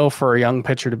important skill for a young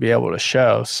pitcher to be able to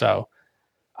show. So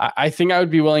I think I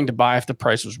would be willing to buy if the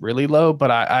price was really low,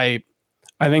 but I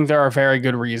think there are very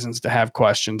good reasons to have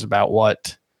questions about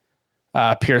what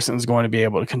Pearson's going to be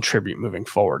able to contribute moving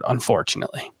forward,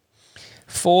 unfortunately.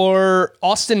 For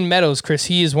Austin Meadows, Chris,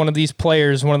 he is one of these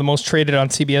players, one of the most traded on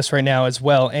CBS right now as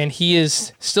well. And he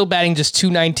is still batting just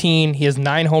 .219. He has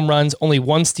 9 home runs, only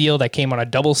 1 steal that came on a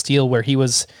double steal where he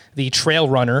was the trail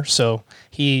runner. So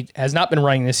he has not been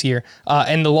running this year.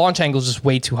 And the launch angle is just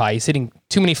way too high. He's hitting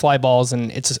too many fly balls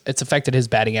and it's affected his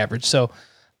batting average. So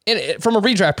from a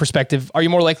redraft perspective, are you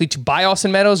more likely to buy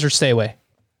Austin Meadows or stay away?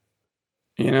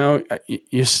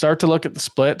 You start to look at the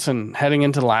splits, and heading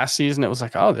into the last season, it was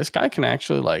like, oh, this guy can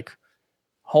actually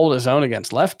hold his own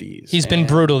against lefties. He's been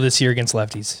brutal this year against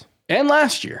lefties. And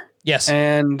last year. Yes.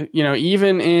 And,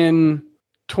 even in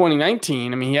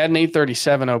 2019, he had an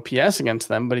 837 OPS against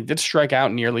them, but he did strike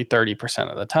out nearly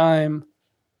 30% of the time.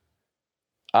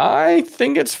 I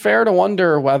think it's fair to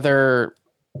wonder whether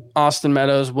Austin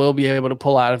Meadows will be able to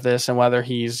pull out of this and whether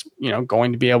he's,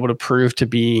 going to be able to prove to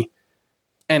be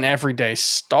an everyday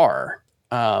star.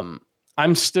 I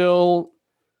still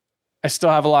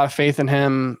have a lot of faith in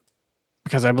him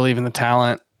because I believe in the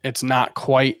talent. It's not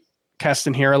quite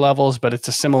Keston Hiura levels, but it's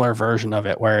a similar version of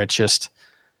it where it's just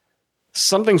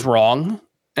something's wrong,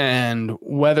 and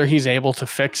whether he's able to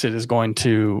fix it is going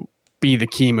to be the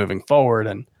key moving forward.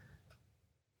 And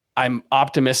I'm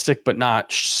optimistic, but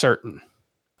not certain.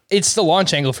 It's the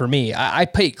launch angle for me. I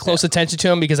pay close attention to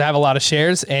him because I have a lot of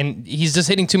shares, and he's just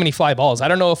hitting too many fly balls. I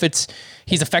don't know if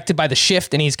he's affected by the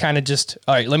shift, and he's kind of just,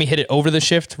 all right, let me hit it over the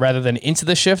shift rather than into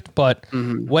the shift. But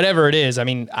whatever it is, I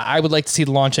mean, I would like to see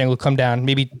the launch angle come down,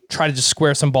 maybe try to just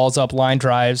square some balls up, line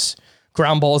drives,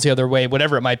 ground balls the other way,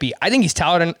 whatever it might be. I think he's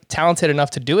talented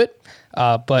enough to do it,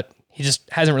 but he just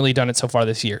hasn't really done it so far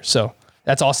this year. So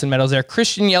that's Austin Meadows there.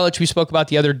 Christian Yelich, we spoke about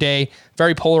the other day.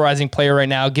 Very polarizing player right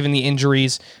now, given the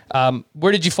injuries.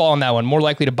 Where did you fall on that one? More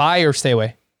likely to buy or stay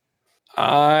away?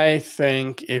 I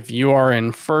think if you are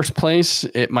in first place,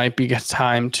 it might be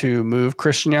time to move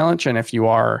Christian Yelich. And if you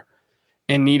are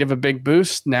in need of a big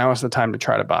boost, now is the time to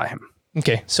try to buy him.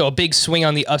 Okay, so a big swing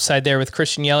on the upside there with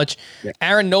Christian Yelich. Yeah.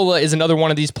 Aaron Nola is another one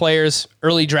of these players,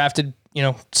 early drafted,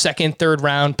 second, third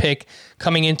round pick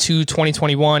coming into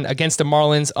 2021 against the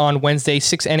Marlins on Wednesday.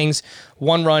 6 innings,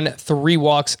 1 run, 3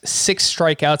 walks, 6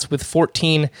 strikeouts with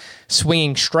 14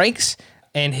 swinging strikes.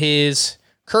 And his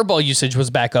curveball usage was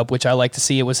back up, which I like to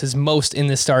see. It was his most in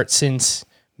this start since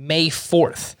May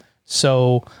 4th.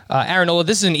 So Aaron Nola,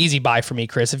 this is an easy buy for me,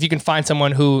 Chris. If you can find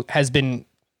someone who has been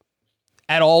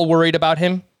at all worried about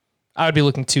him, I would be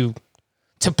looking to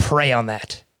prey on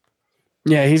that.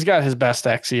 Yeah, he's got his best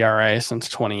xERA since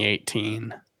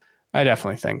 2018. I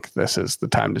definitely think this is the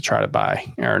time to try to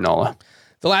buy Aaron Nola.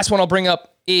 The last one I'll bring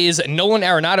up is Nolan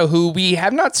Arenado, who we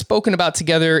have not spoken about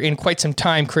together in quite some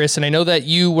time, Chris. And I know that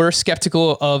you were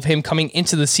skeptical of him coming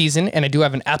into the season. And I do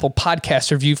have an Apple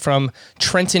Podcast review from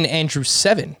Trenton Andrew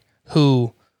 7,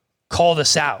 who called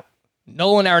us out.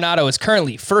 Nolan Arenado is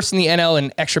currently first in the NL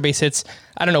in extra base hits.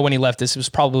 I don't know when he left this. It was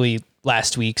probably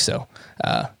last week. So,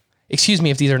 excuse me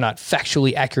if these are not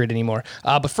factually accurate anymore.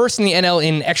 But first in the NL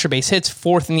in extra base hits,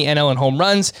 4th in the NL in home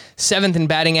runs, 7th in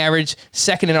batting average,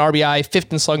 2nd in RBI,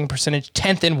 5th in slugging percentage,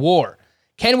 10th in WAR.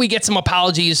 Can we get some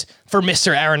apologies for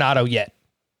Mr. Arenado yet?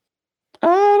 I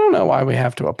don't know why we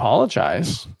have to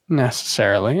apologize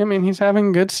necessarily. I mean, he's having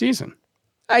a good season.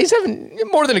 He's having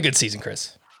more than a good season,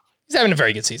 Chris. He's having a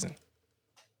very good season.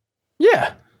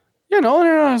 Yeah. Yeah, Nolan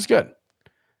Arenado's good.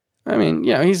 I mean,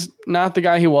 he's not the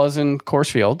guy he was in Coors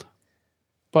Field,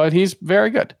 but he's very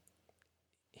good.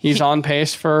 He's on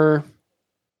pace for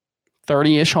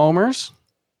 30-ish homers,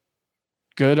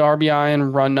 good RBI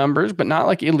and run numbers, but not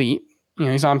like elite.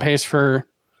 He's on pace for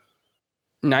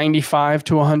 95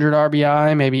 to 100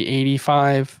 RBI, maybe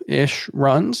 85-ish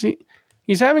runs.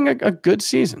 He's having a good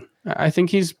season. I think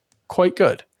he's quite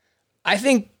good. I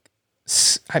think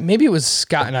maybe it was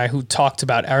Scott and I who talked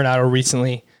about Arenado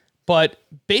recently, but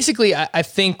basically I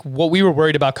think what we were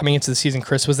worried about coming into the season,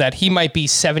 Chris, was that he might be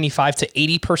 75 to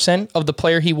 80% of the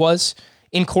player he was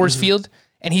in Coors Field,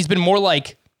 and he's been more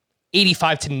like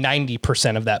 85 to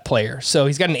 90% of that player. So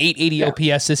he's got an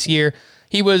 880 OPS this year.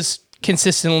 He was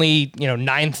consistently,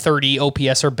 930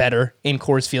 OPS or better in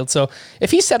Coors Field. So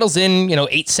if he settles in,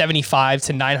 875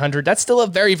 to 900, that's still a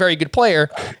very, very good player.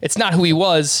 It's not who he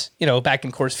was, back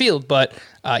in Coors Field, but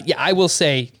I will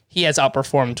say he has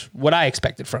outperformed what I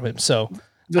expected from him. So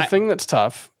the thing that's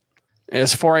tough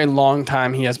is for a long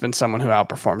time, he has been someone who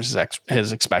outperforms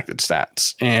his expected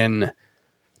stats. In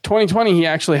 2020, he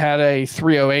actually had a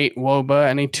 308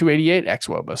 WOBA and a 288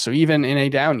 xWOBA. So even in a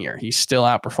down year, he still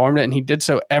outperformed it, and he did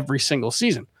so every single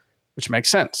season, which makes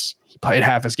sense. He played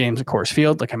half his games at Coors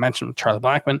Field, like I mentioned with Charlie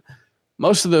Blackmon.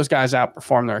 Most of those guys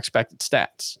outperform their expected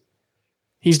stats.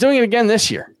 He's doing it again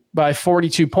this year by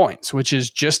 42 points, which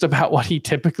is just about what he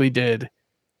typically did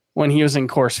when he was in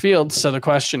Coors Field. So the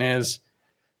question is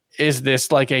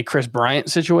this like a Chris Bryant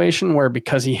situation where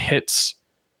because he hits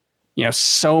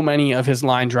so many of his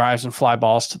line drives and fly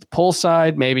balls to the pull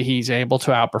side, maybe he's able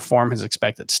to outperform his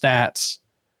expected stats?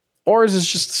 Or is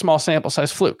this just a small sample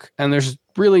size fluke? And there's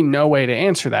really no way to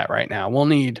answer that right now. We'll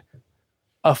need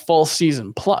a full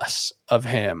season plus of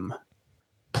him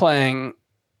playing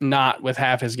not with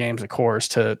half his games at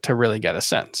Coors to really get a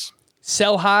sense.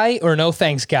 Sell high or no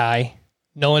thanks, guy?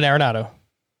 Nolan Arenado.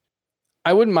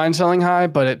 I wouldn't mind selling high,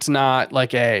 but it's not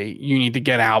like you need to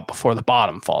get out before the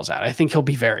bottom falls out. I think he'll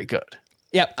be very good.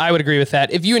 Yep, I would agree with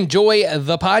that. If you enjoy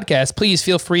the podcast, please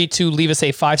feel free to leave us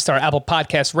a 5-star Apple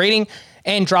Podcast rating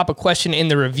and drop a question in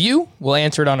the review. We'll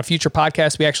answer it on a future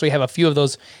podcast. We actually have a few of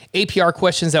those APR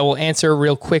questions that we'll answer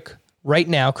real quick right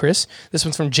now, Chris. This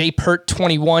one's from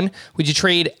JPert21. Would you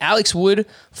trade Alex Wood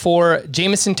for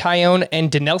Jameson Taillon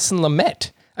and Dinelson Lamet?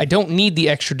 I don't need the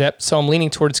extra depth, so I'm leaning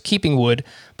towards keeping Wood,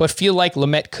 but feel like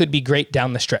Lamet could be great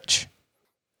down the stretch.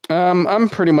 I'm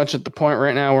pretty much at the point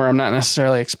right now where I'm not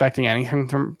necessarily expecting anything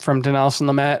from Dinelson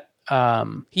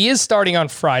Lamet. He is starting on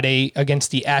Friday against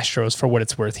the Astros for what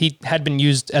it's worth. He had been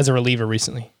used as a reliever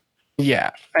recently.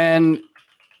 Yeah, and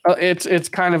it's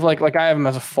kind of like I have him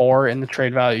as a 4 in the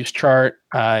trade values chart,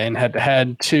 in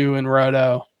head-to-head, 2 in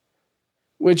Roto,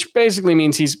 which basically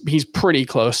means he's pretty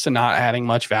close to not adding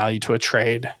much value to a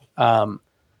trade.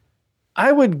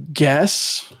 I would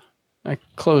guess, I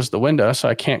closed the window, so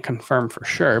I can't confirm for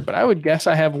sure, but I would guess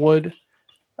I have Wood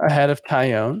ahead of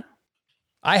Taillon.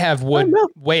 I have Wood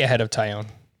way ahead of Taillon.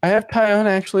 I have Taillon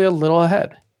actually a little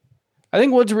ahead. I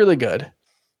think Wood's really good.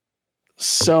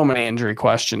 So many injury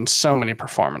questions, so many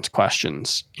performance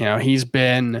questions. You know, he's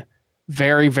been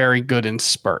very, very good in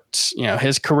spurts. You know,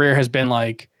 his career has been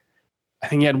like, I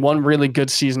think he had one really good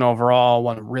season overall,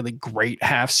 one really great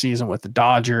half season with the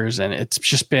Dodgers. And it's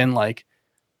just been like,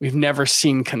 we've never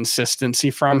seen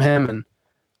consistency from him. And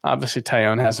obviously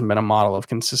Taillon hasn't been a model of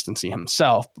consistency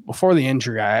himself. But before the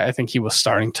injury, I think he was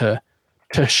starting to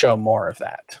show more of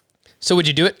that. So would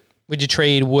you do it? Would you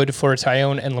trade Wood for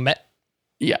Taillon and Lamet?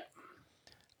 Yeah.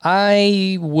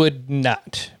 I would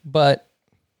not, but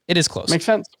it is close. Makes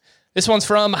sense. This one's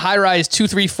from Highrise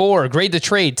 234. Grade the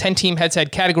trade. 10-team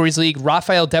head-to-head categories league.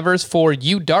 Rafael Devers for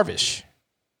Yu Darvish.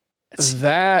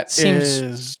 That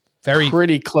is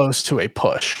pretty close to a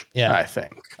push. Yeah, I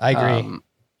think. I agree.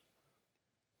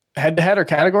 Head-to-head or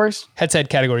categories? Head-to-head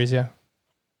categories, yeah.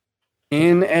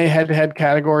 In a head-to-head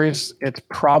categories, it's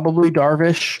probably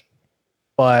Darvish,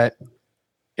 but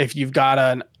if you've got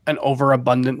an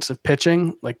overabundance of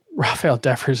pitching, like Rafael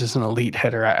Devers is an elite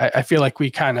hitter. I feel like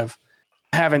we kind of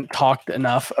haven't talked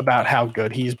enough about how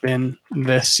good he's been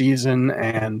this season.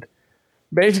 And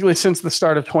basically since the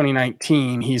start of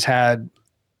 2019, he's had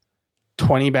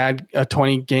 20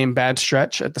 game bad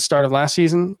stretch at the start of last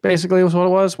season, basically was what it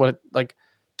was.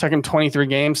 Took him 23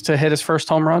 games to hit his first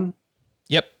home run.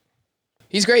 Yep.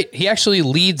 He's great. He actually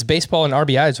leads baseball in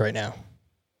RBIs right now.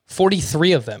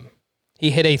 43 of them. He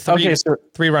hit a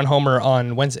three-run homer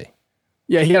on Wednesday.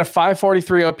 Yeah, he had a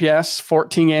 543 OPS,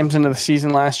 14 games into the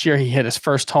season last year. He hit his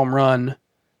first home run.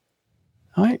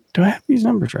 Oh, wait, do I have these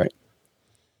numbers right?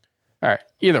 All right.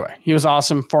 Either way, he was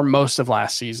awesome for most of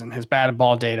last season. His batted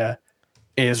ball data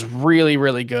is really,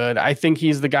 really good. I think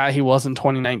he's the guy he was in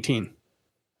 2019,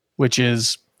 which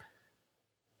is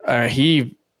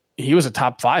he was a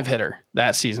top 5 hitter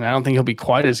that season. I don't think he'll be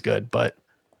quite as good, but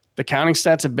the counting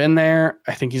stats have been there.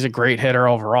 I think he's a great hitter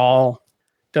overall.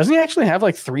 Doesn't he actually have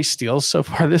like 3 steals so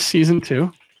far this season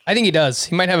too? I think he does.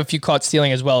 He might have a few caught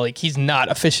stealing as well. Like he's not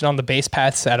efficient on the base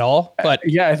paths at all. But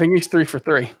yeah, I think he's 3 for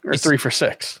 3 or 3 for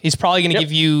 6. He's probably going to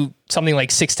give you something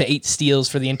like 6 to 8 steals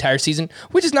for the entire season,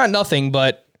 which is not nothing,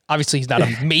 but obviously he's not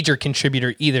a major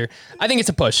contributor either. I think it's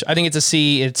a push. I think it's a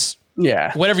C. It's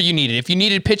whatever you needed. If you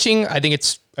needed pitching, I think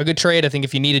it's a good trade. I think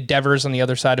if you needed Devers on the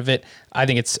other side of it, I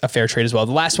think it's a fair trade as well.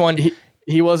 The last one,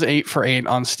 he was 8 for 8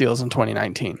 on steals in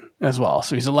 2019 as well.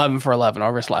 So he's 11 for 11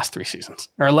 over his last 3 seasons,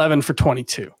 or 11 for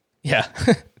 22. Yeah.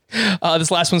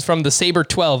 This last one's from the Saber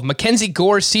 12. Mackenzie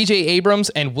Gore, CJ Abrams,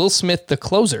 and Will Smith, the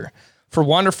closer, for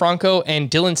Wander Franco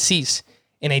and Dylan Cease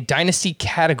in a Dynasty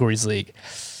Categories League.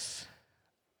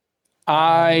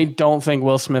 I don't think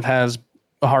Will Smith has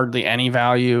hardly any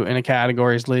value in a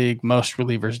Categories League. Most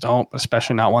relievers don't,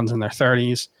 especially not ones in their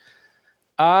 30s.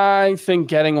 I think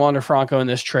getting Wander Franco in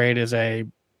this trade is a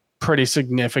pretty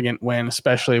significant win,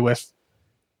 especially with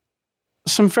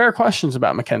some fair questions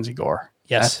about Mackenzie Gore.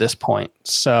 Yes. At this point.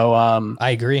 So I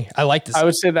agree. I like this. I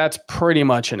would say that's pretty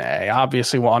much an A.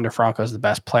 Obviously, Wander Franco is the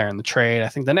best player in the trade. I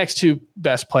think the next 2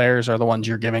 best players are the ones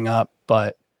you're giving up,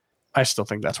 but I still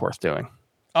think that's worth doing.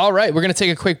 All right, we're going to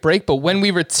take a quick break, but when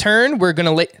we return, we're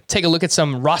going to take a look at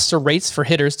some roster rates for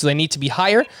hitters. Do they need to be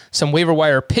higher? Some waiver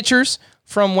wire pitchers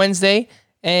from Wednesday,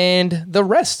 and the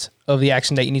rest of the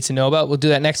action that you need to know about. We'll do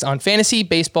that next on Fantasy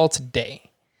Baseball Today.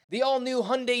 The all-new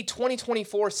Hyundai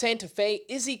 2024 Santa Fe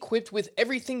is equipped with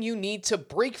everything you need to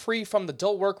break free from the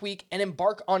dull work week and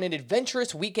embark on an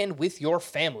adventurous weekend with your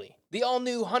family. The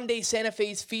all-new Hyundai Santa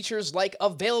Fe's features like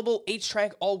available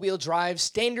H-Track all-wheel drive,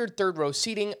 standard third-row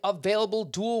seating, available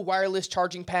dual wireless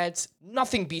charging pads.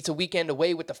 Nothing beats a weekend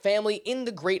away with the family in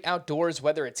the great outdoors,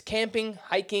 whether it's camping,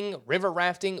 hiking, river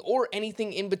rafting, or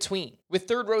anything in between. With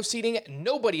third-row seating,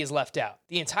 nobody is left out.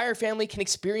 The entire family can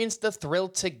experience the thrill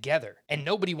together, and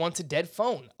nobody wants a dead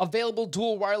phone. Available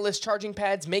dual wireless charging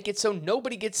pads make it so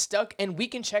nobody gets stuck, and we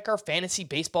can check our fantasy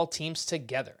baseball teams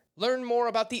together. Learn more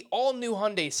about the all-new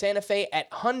Hyundai Santa Fe at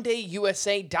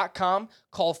HyundaiUSA.com.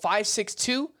 Call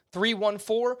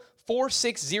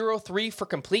 562-314-4603 for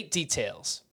complete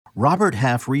details. Robert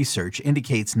Half research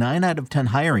indicates 9 out of 10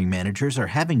 hiring managers are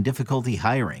having difficulty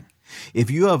hiring.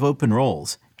 If you have open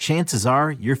roles, chances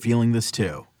are you're feeling this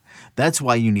too. That's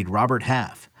why you need Robert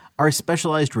Half. Our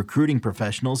specialized recruiting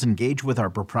professionals engage with our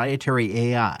proprietary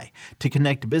AI to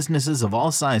connect businesses of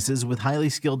all sizes with highly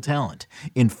skilled talent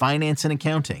in finance and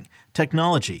accounting,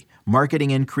 technology,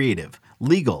 marketing and creative,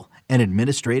 legal, and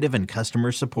administrative and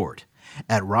customer support.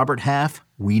 At Robert Half,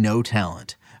 we know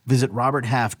talent. Visit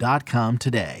roberthalf.com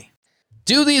today.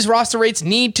 Do these roster rates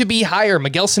need to be higher?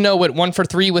 Miguel Sano went 1 for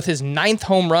 3 with his 9th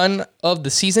home run of the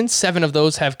season. 7 of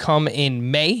those have come in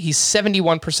May. He's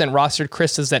 71% rostered.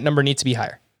 Chris, does that number need to be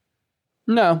higher?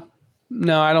 No,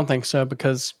 I don't think so,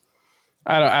 because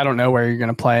I don't know where you're going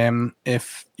to play him.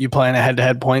 If you play in a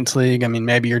head-to-head points league, I mean,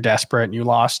 maybe you're desperate and you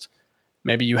lost.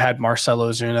 Maybe you had Marcell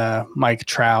Ozuna, Mike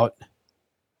Trout,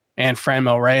 and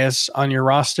Franmil Reyes on your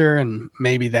roster, and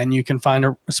maybe then you can find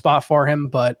a spot for him.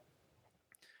 But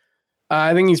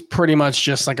I think he's pretty much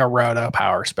just like a roto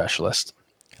power specialist.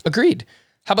 Agreed.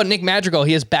 How about Nick Madrigal?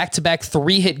 He has back-to-back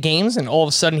 3-hit games, and all of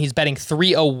a sudden he's batting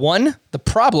 .301. The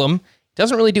problem,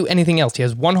 doesn't really do anything else. He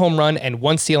has 1 home run and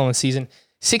 1 steal in the season.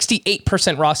 68%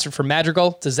 rostered for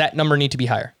Madrigal. Does that number need to be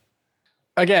higher?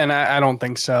 Again, I don't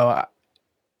think so.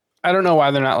 I don't know why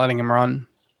they're not letting him run.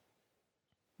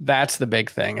 That's the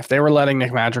big thing. If they were letting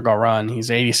Nick Madrigal run,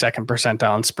 he's 82nd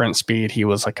percentile in sprint speed. He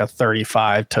was like a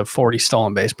 35 to 40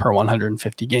 stolen base per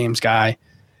 150 games guy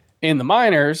in the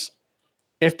minors.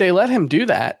 If they let him do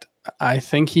that, I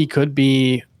think he could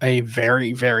be a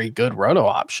very, very good roto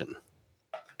option.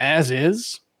 As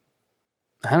is,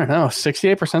 I don't know,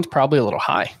 68% is probably a little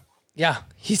high. Yeah,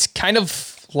 he's kind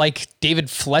of like David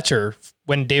Fletcher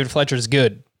when David Fletcher's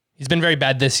good. He's been very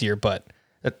bad this year, but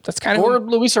that's kind of... Or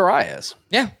Luis Arias.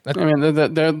 Yeah. I mean,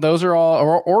 those are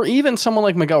all... Or even someone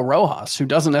like Miguel Rojas, who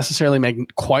doesn't necessarily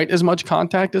make quite as much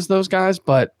contact as those guys,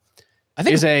 but I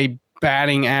think is a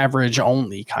batting average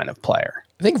only kind of player.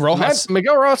 I think Rojas...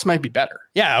 Miguel Rojas might be better.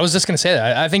 Yeah, I was just going to say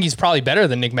that. I think he's probably better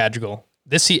than Nick Madrigal.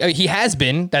 He has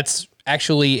been. That's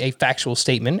actually a factual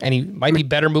statement, and he might be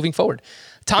better moving forward.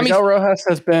 Miguel Rojas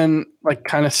has been like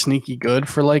kind of sneaky good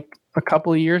for like a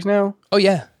couple of years now. Oh,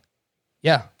 yeah.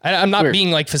 Yeah, I'm not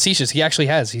being like facetious. He actually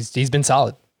has. He's been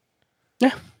solid.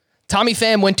 Yeah. Tommy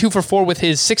Pham went 2 for 4 with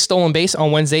his 6th stolen base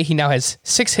on Wednesday. He now has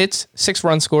 6 hits, 6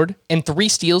 runs scored, and 3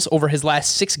 steals over his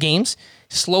last 6 games.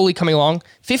 Slowly coming along.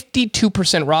 52%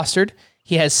 rostered.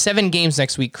 He has 7 games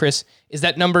next week. Chris, is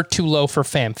that number too low for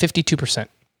Pham? 52%.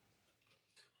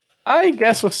 I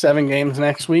guess with 7 games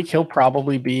next week, he'll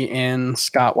probably be in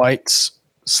Scott White's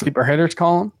sleeper hitters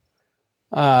column.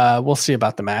 We'll see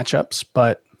about the matchups,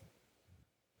 but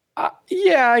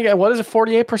yeah, what is it,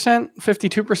 48%,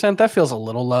 52%? That feels a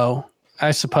little low, I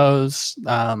suppose.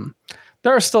 There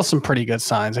are still some pretty good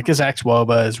signs. Like his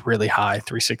xWOBA is really high,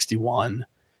 361.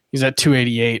 He's at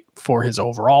 288 for his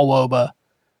overall WOBA.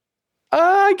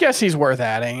 I guess he's worth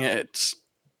adding.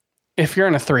 If you're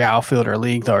in a 3 outfielder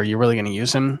league, though, are you really going to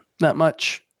use him that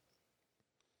much?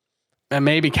 And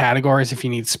maybe categories if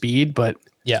you need speed, but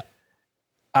yeah,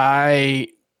 I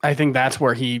think that's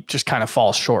where he just kind of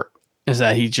falls short. Is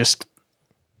that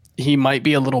he might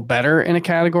be a little better in a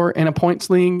category in a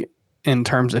points league in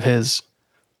terms of his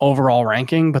overall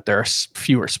ranking, but there are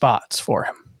fewer spots for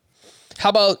him. How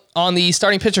about on the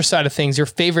starting pitcher side of things, your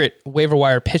favorite waiver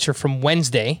wire pitcher from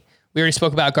Wednesday? We already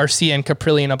spoke about Garcia and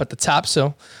Caprillion up at the top,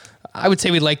 so I would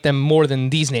say we like them more than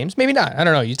these names. Maybe not. I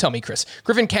don't know. You tell me, Chris.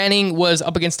 Griffin Canning was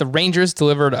up against the Rangers,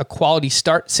 delivered a quality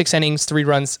start, 6 innings, 3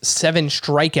 runs, 7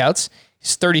 strikeouts.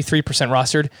 He's 33%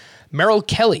 rostered. Merrill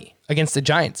Kelly against the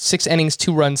Giants, 6 innings,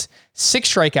 2 runs, 6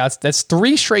 strikeouts. That's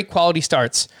 3 straight quality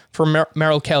starts for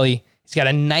Merrill Kelly. He's got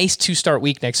a nice 2-start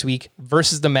week next week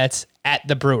versus the Mets at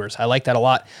the Brewers. I like that a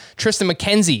lot. Tristan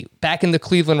McKenzie back in the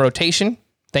Cleveland rotation.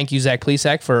 Thank you, Zach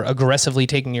Plesac, for aggressively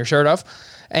taking your shirt off.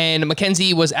 And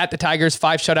McKenzie was at the Tigers,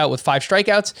 5 shutout with 5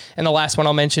 strikeouts. And the last one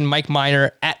I'll mention, Mike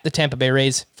Minor at the Tampa Bay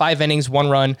Rays, 5 innings, 1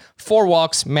 run, 4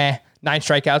 walks, 9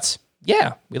 strikeouts.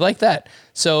 Yeah, we like that.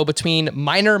 So between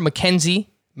Minor, McKenzie,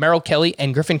 Merrill Kelly,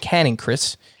 and Griffin Canning,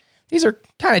 Chris, these are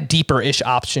kind of deeper-ish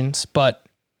options, but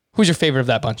who's your favorite of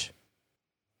that bunch?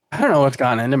 I don't know what's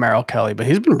gotten into Merrill Kelly, but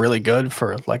he's been really good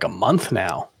for like a month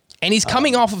now. And he's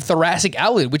coming off of thoracic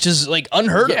outlet, which is like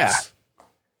unheard of.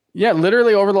 Yeah,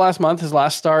 literally over the last month, his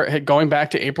last start, going back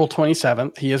to April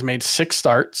 27th, he has made 6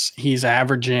 starts. He's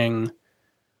averaging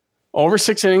over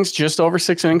 6 innings, just over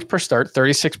 6 innings per start,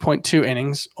 36.2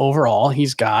 innings overall.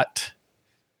 He's got,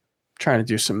 trying to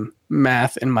do some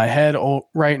math in my head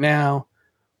right now.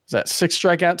 Is that 6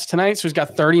 strikeouts tonight? So he's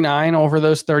got 39 over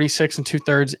those 36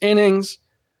 2/3 innings,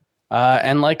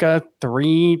 and like a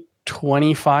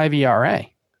 3.25 ERA.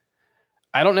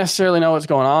 I don't necessarily know what's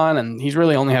going on, and he's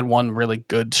really only had one really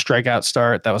good strikeout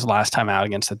start. That was last time out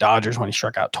against the Dodgers when he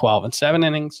struck out 12 in 7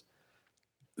 innings.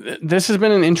 this has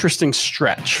been an interesting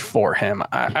stretch for him.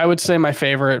 I would say my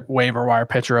favorite waiver wire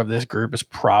pitcher of this group is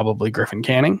probably Griffin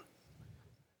Canning.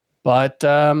 But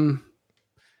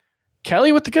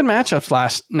Kelly with the good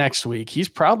matchups next week, he's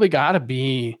probably got to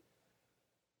be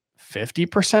 50%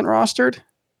 rostered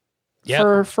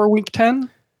for week 10.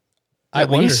 At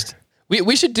least.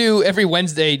 We should do every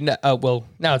Wednesday. Well,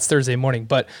 now it's Thursday morning,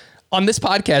 but on this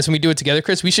podcast, when we do it together,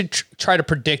 Chris, we should try to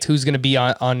predict who's going to be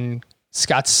on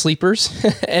Scott's sleepers.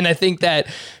 And I think that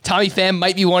Tommy Pham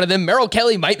might be one of them. Merrill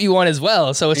Kelly might be one as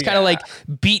well. So it's kind of like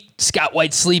beat Scott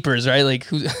White's sleepers, right? Like,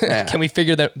 can we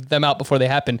figure them out before they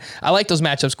happen? I like those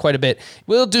matchups quite a bit.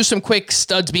 We'll do some quick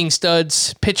studs being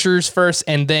studs, pitchers first,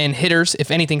 and then hitters. If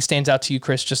anything stands out to you,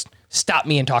 Chris, just stop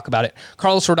me and talk about it.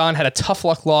 Carlos Rodon had a tough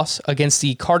luck loss against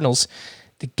the Cardinals.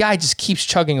 The guy just keeps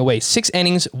chugging away. 6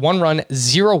 innings, 1 run,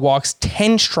 0 walks,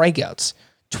 10 strikeouts,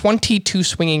 22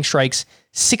 swinging strikes,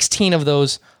 16 of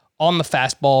those on the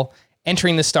fastball.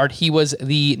 Entering the start, he was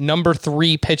the number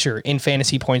 3 pitcher in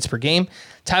fantasy points per game.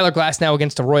 Tyler Glasnow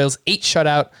against the Royals, 8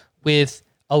 shutout with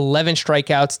 11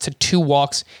 strikeouts to 2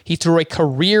 walks. He threw a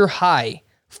career high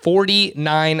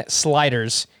 49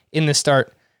 sliders in the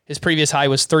start. His previous high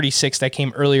was 36 that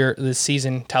came earlier this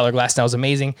season. Tyler Glasnow is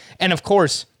amazing. And of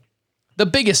course, the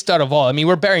biggest stud of all. I mean,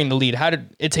 we're burying the lead. How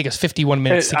did it take us 51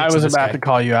 minutes to get I was to this about guy? to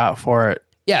call you out for it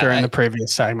during the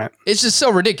previous segment. It's just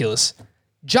so ridiculous.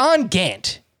 John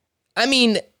Gant. I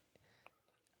mean,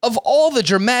 of all the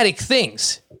dramatic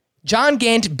things, John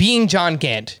Gant being John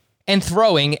Gant and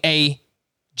throwing a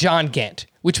John Gant,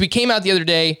 which we came out the other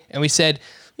day and we said,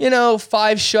 5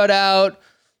 shutout,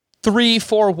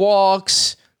 3-4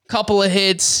 walks, couple of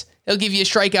hits. He'll give you a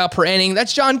strikeout per inning.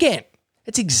 That's John Gant.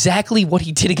 That's exactly what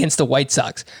he did against the White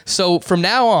Sox. So from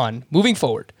now on, moving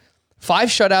forward, 5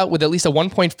 shutout with at least a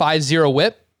 1.50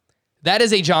 whip. That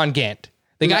is a John Gant.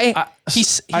 The guy,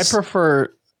 I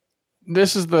prefer.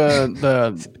 This is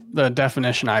the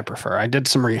definition I prefer. I did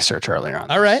some research earlier on.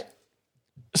 All right.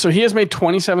 So he has made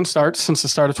 27 starts since the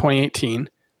start of 2018.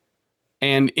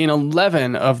 And in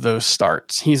 11 of those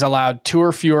starts, he's allowed 2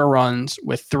 or fewer runs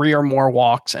with 3 or more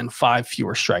walks and 5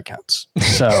 fewer strikeouts.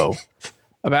 So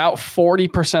about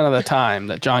 40% of the time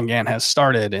that John Gant has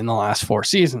started in the last 4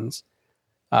 seasons,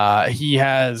 he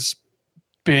has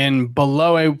been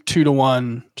below a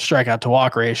 2-to-1 strikeout to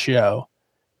walk ratio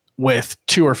with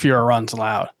 2 or fewer runs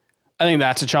allowed. I think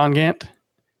that's a John Gant.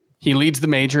 He leads the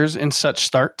majors in such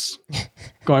starts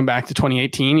going back to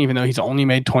 2018, even though he's only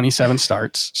made 27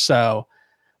 starts. So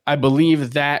I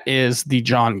believe that is the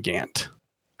John Gant.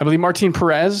 I believe Martin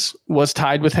Perez was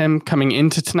tied with him coming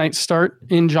into tonight's start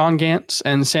in John Gant's,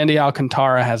 and Sandy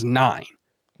Alcantara has 9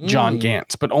 John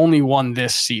Gant's, but only 1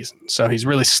 this season. So he's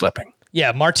really slipping.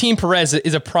 Yeah, Martin Perez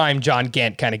is a prime John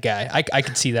Gant kind of guy. I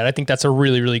can see that. I think that's a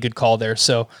really, really good call there.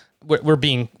 So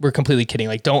we're completely kidding.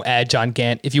 Like, don't add John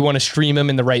Gant if you want to stream him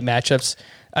in the right matchups.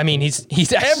 I mean, he's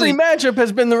actually, every matchup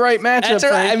has been the right matchup. That's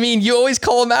right. I mean, you always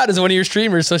call him out as one of your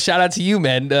streamers. So shout out to you,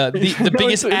 man. The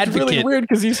biggest advocate. It's really weird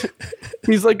because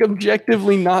he's like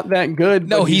objectively not that good.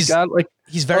 No, he's got like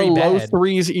he's very low bad.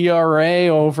 3s ERA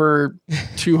over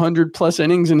 200 plus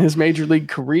innings in his major league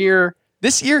career.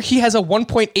 This year, he has a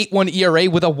 1.81 ERA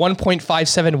with a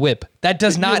 1.57 whip. That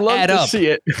does not add up. See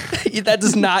it. That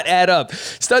does not add up.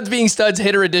 Studs being studs,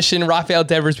 hitter edition. Rafael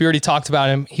Devers, we already talked about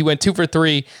him. He went 2 for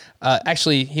 3.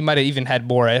 Actually, he might have even had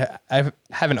more. I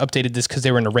haven't updated this because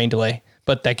they were in a rain delay,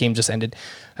 but that game just ended.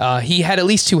 He had at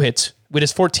least 2 hits. With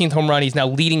his 14th home run, he's now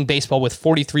leading baseball with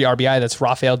 43 RBI. That's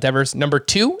Rafael Devers. Number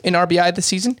 2 in RBI this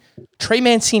season, Trey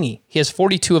Mancini. He has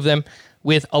 42 of them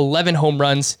with 11 home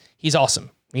runs. He's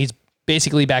awesome. He's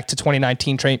basically back to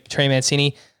 2019 Trey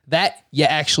Mancini. That you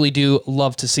actually do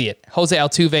love to see it. Jose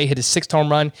Altuve hit his 6th home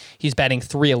run. He's batting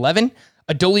 .311.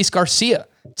 Adolis Garcia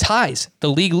ties the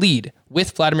league lead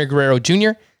with Vladimir Guerrero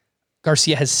Jr.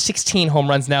 Garcia has 16 home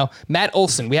runs now. Matt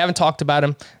Olson, we haven't talked about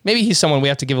him. Maybe he's someone we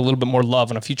have to give a little bit more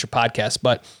love on a future podcast,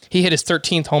 but he hit his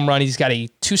 13th home run. He's got a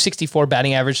 .264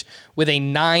 batting average with a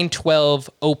 .912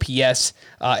 OPS.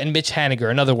 And Mitch Haniger,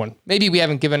 another one. Maybe we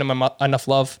haven't given him enough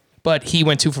love, but he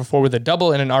went 2 for 4 with a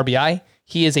double and an RBI.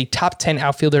 He is a top 10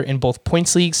 outfielder in both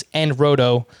points leagues and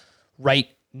Roto right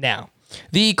now.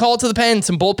 The call to the pen,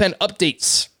 some bullpen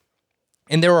updates.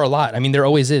 And there are a lot. I mean, there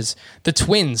always is. The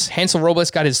Twins, Hansel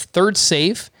Robles got his 3rd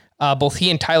save. Both he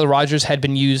and Tyler Rogers had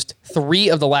been used 3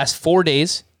 of the last 4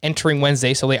 days entering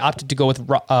Wednesday, so they opted to go with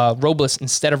Robles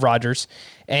instead of Rogers.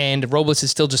 And Robles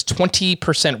is still just 20%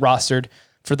 rostered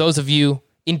for those of you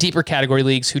in deeper category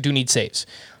leagues who do need saves.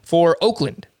 For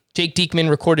Oakland, Jake Diekman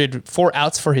recorded 4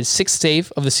 outs for his 6th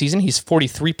save of the season. He's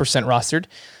 43% rostered.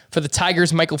 For the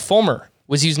Tigers, Michael Fulmer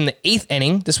was used in the 8th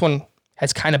inning. This one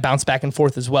has kind of bounced back and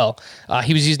forth as well.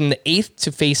 He was using the 8th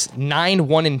to face 9,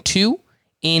 1, and 2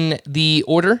 in the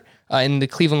order in the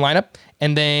Cleveland lineup.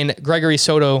 And then Gregory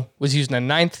Soto was using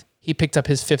the 9th. He picked up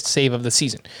his 5th save of the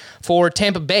season. For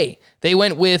Tampa Bay, they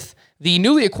went with the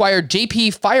newly acquired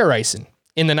JP Fireisen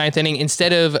in the 9th inning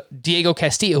instead of Diego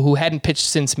Castillo, who hadn't pitched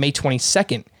since May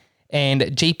 22nd. And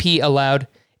JP allowed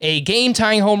a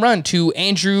game-tying home run to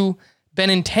Andrew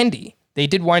Benintendi. They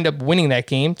did wind up winning that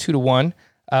game 2-1.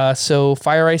 So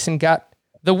Fireisen got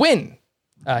the win.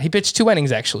 He pitched 2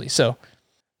 innings, actually. So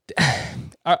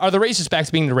are the Rays just back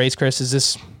to being the Rays, Chris? Is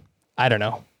this... I don't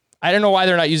know. I don't know why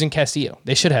they're not using Castillo.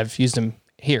 They should have used him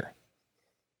here.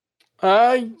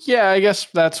 Yeah, I guess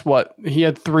that's what he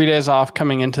had 3 days off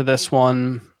coming into this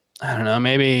one. I don't know.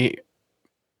 Maybe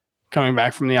coming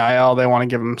back from the IL, they want to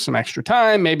give him some extra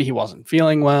time. Maybe he wasn't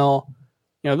feeling well.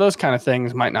 Those kind of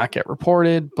things might not get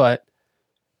reported, but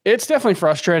it's definitely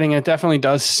frustrating. It definitely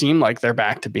does seem like they're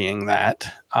back to being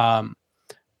that. And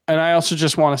I also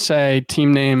just want to say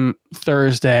team name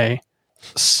Thursday,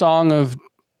 Song of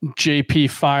JP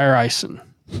Fireisen.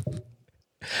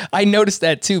 I noticed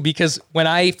that too, because when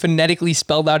I phonetically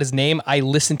spelled out his name, I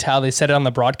listened to how they said it on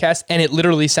the broadcast, and it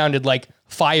literally sounded like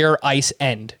Fire, Ice,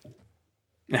 End.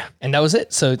 Yeah. And that was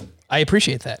it. So I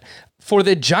appreciate that. For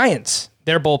the Giants,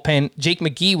 their bullpen, Jake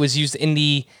McGee was used in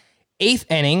the 8th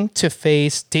inning to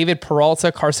face David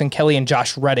Peralta, Carson Kelly, and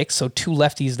Josh Reddick. So 2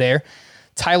 lefties there.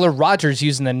 Tyler Rogers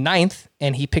used in the 9th,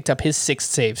 and he picked up his 6th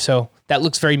save. So that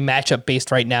looks very matchup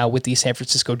based right now with the San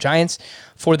Francisco Giants.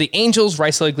 For the Angels,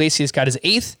 Raisel Iglesias got his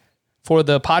 8th. For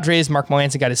the Padres, Mark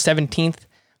Melancon got his 17th.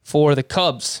 For the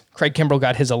Cubs, Craig Kimbrell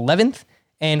got his 11th.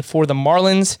 And for the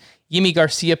Marlins, Yimi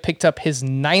Garcia picked up his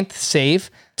 9th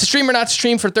save. To stream or not to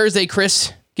stream for Thursday,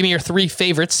 Chris, give me your 3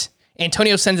 favorites.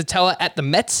 Antonio Senzatella at the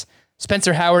Mets,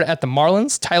 Spencer Howard at the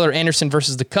Marlins, Tyler Anderson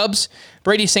versus the Cubs,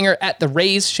 Brady Singer at the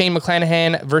Rays, Shane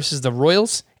McClanahan versus the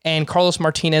Royals, and Carlos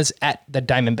Martinez at the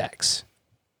Diamondbacks.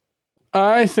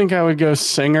 I think I would go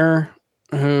Singer,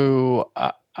 who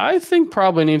I think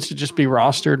probably needs to just be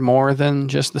rostered more than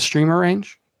just the streamer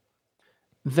range.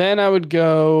 Then I would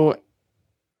go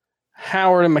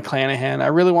Howard and McClanahan. I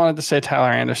really wanted to say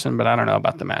Tyler Anderson, but I don't know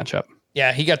about the matchup.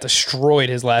 Yeah, he got destroyed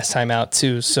his last time out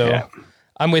too, so yeah.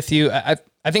 I'm with you.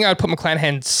 I think I would put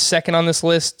McClanahan second on this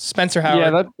list. Spencer Howard.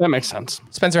 Yeah, that makes sense.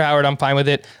 Spencer Howard, I'm fine with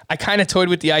it. I kind of toyed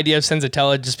with the idea of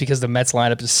Senzatella just because the Mets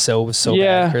lineup is so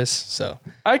bad, Chris. So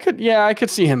I could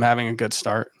see him having a good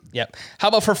start. Yep. How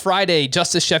about for Friday?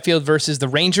 Justice Sheffield versus the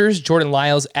Rangers, Jordan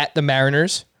Lyles at the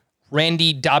Mariners,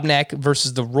 Randy Dobnak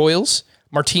versus the Royals,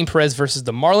 Martin Perez versus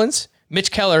the Marlins,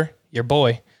 Mitch Keller, your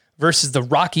boy, versus the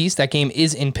Rockies. That game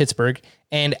is in Pittsburgh,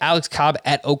 and Alex Cobb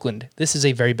at Oakland. This is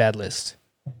a very bad list.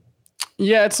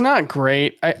 Yeah, it's not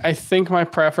great. I think my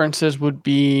preferences would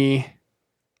be...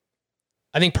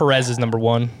 I think Perez is number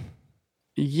 1.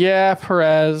 Yeah,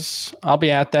 Perez. I'll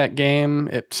be at that game.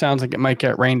 It sounds like it might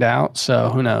get rained out, so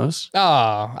who knows?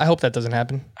 I hope that doesn't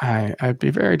happen. I'd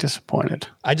be very disappointed.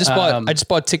 I just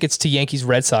bought tickets to Yankees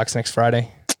Red Sox next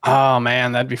Friday. Oh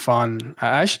man, that'd be fun.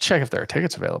 I should check if there are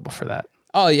tickets available for that.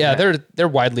 Oh yeah. They're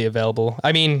widely available.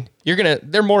 I mean,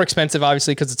 they're more expensive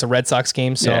obviously because it's a Red Sox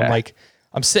game, so yeah.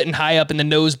 I'm sitting high up in the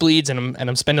nosebleeds and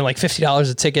I'm spending like $50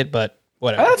 a ticket, but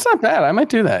whatever. That's not bad. I might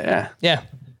do that. Yeah.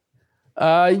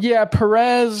 Yeah.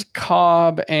 Perez,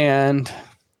 Cobb, and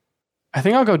I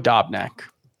think I'll go Dobnak.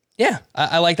 Yeah,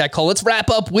 I like that call. Let's wrap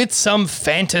up with some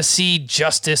fantasy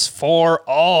justice for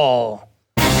all.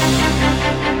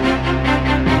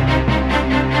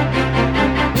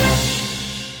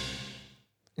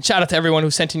 Shout out to everyone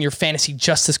who sent in your fantasy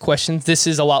justice questions. This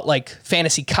is a lot like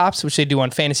Fantasy Cops, which they do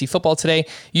on Fantasy Football Today.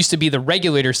 Used to be the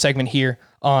Regulators segment here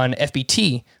on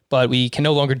FBT, but we can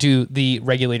no longer do the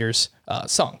Regulators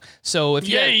song. So if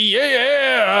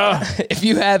if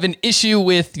you have an issue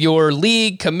with your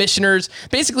league, commissioners,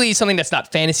 basically something that's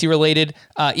not fantasy related,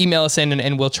 email us in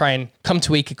and we'll try and come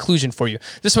to a conclusion for you.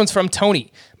 This one's from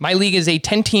Tony. My league is a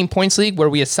 10-team points league where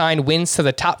we assign wins to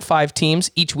the top 5 teams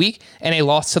each week and a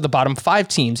loss to the bottom 5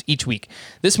 teams each week.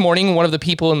 This morning, one of the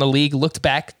people in the league looked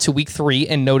back to week 3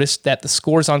 and noticed that the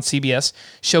scores on CBS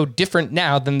show different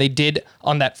now than they did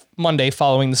on that Monday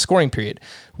following the scoring period.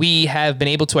 We have been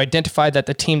able to identify that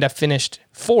the team that finished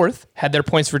 4th had their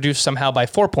points reduced somehow by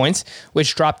 4 points,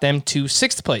 which dropped them to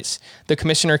 6th place. The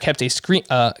commissioner kept a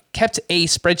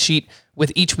spreadsheet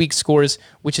with each week's scores,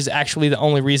 which is actually the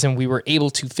only reason we were able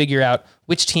to figure out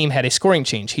which team had a scoring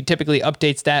change. He typically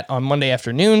updates that on Monday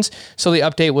afternoons, so the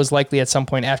update was likely at some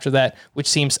point after that, which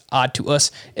seems odd to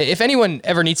us. If anyone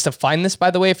ever needs to find this,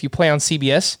 by the way, if you play on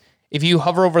CBS, if you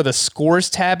hover over the scores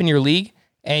tab in your league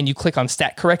and you click on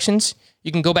stat corrections,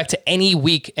 You can go back to any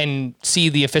week and see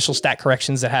the official stat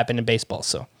corrections that happen in baseball.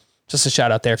 So just a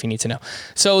shout out there if you need to know.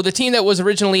 So the team that was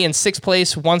originally in 6th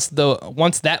place, once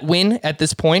that win at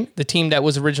this point, the team that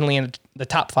was originally in the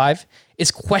top 5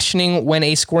 is questioning when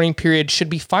a scoring period should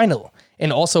be final,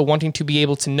 and also wanting to be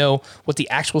able to know what the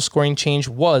actual scoring change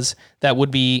was that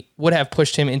would have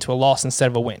pushed him into a loss instead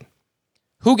of a win.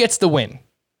 Who gets the win?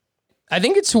 I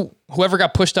think it's whoever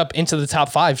got pushed up into the top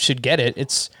 5 should get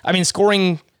it.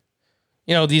 Scoring,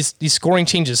 these scoring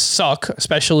changes suck,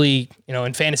 especially,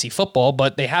 in fantasy football,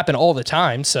 but they happen all the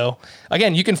time. So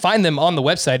again, you can find them on the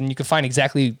website and you can find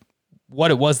exactly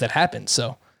what it was that happened.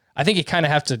 So I think you kind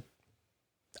of have to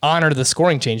honor the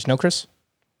scoring change. No, Chris?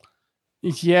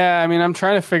 Yeah. I'm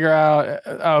trying to figure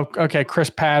out, Chris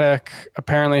Paddock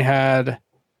apparently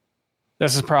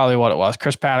this is probably what it was.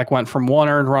 Chris Paddock went from 1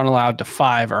 earned run allowed to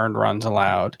 5 earned runs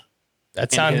allowed.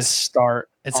 That sounds his start.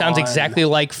 It sounds exactly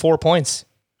like 4 points.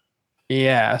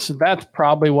 Yeah, so that's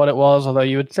probably what it was. Although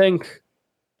you would think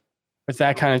with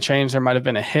that kind of change, there might have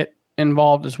been a hit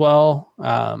involved as well.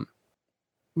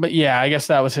 But yeah, I guess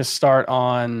that was his start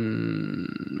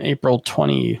on April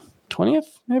 20th,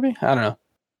 maybe? I don't know.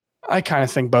 I kind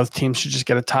of think both teams should just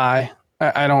get a tie.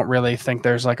 I don't really think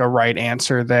there's like a right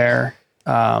answer there.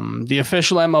 The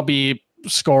official MLB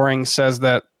scoring says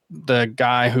that the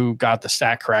guy who got the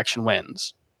stat correction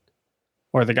wins,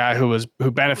 or the guy who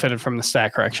benefited from the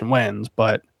stat correction wins.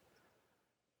 But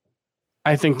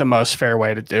I think the most fair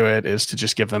way to do it is to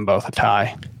just give them both a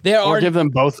tie, or give them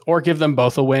both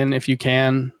a win if you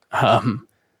can.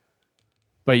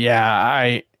 But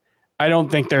yeah, I don't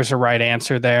think there's a right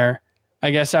answer there. I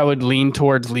guess I would lean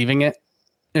towards leaving it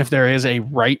if there is a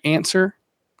right answer,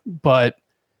 but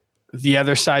the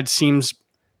other side seems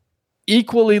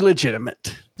equally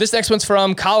legitimate. This next one's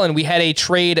from Colin. We had a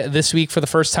trade this week for the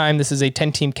first time. This is a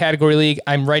 10-team category league.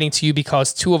 I'm writing to you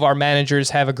because 2 of our managers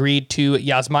have agreed to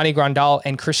Yasmani Grandal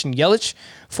and Christian Yelich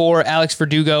for Alex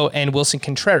Verdugo and Wilson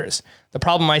Contreras. The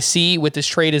problem I see with this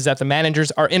trade is that the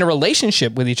managers are in a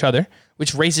relationship with each other,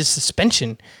 which raises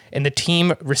suspension, and the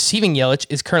team receiving Yelich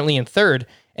is currently in 3rd,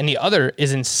 and the other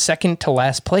is in 2nd to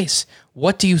last place.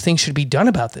 What do you think should be done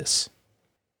about this?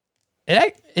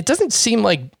 It doesn't seem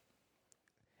like...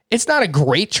 It's not a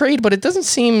great trade, but it doesn't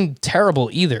seem terrible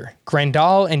either.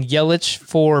 Grandal and Yelich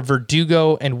for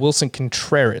Verdugo and Wilson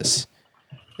Contreras.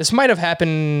 This might have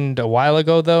happened a while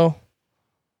ago, though.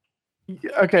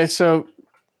 Okay, so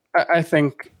I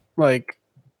think, like,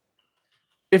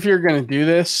 if you're going to do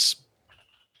this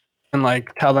and,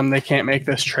 like, tell them they can't make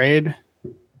this trade,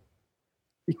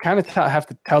 you kind of have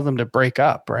to tell them to break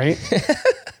up, right?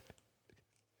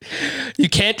 You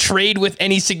can't trade with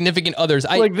any significant others.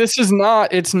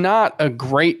 It's not a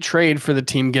great trade for the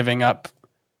team giving up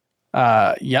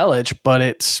Yelich, but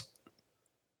it's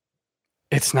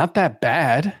not that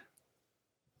bad.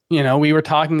 We were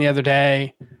talking the other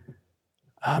day.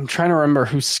 I'm trying to remember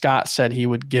who Scott said he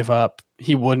wouldn't give up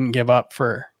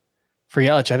for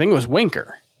Yelich. I think it was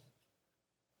Winker.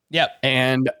 Yep.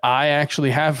 And I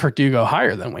actually have Verdugo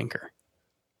higher than Winker.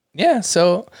 Yeah,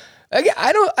 so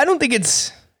I don't think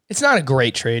it's not a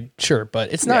great trade, sure,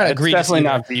 but it's not egregious. It's definitely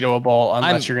not vetoable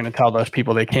unless you're going to tell those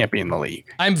people they can't be in the league.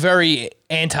 I'm very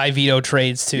anti-veto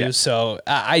trades too, so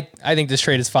I think this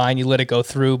trade is fine. You let it go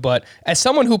through, but as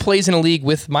someone who plays in a league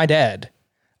with my dad,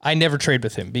 I never trade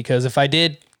with him because if I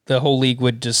did, the whole league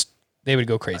would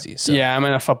go crazy. So. Yeah, I'm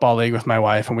in a football league with my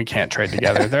wife and we can't trade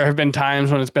together. There have been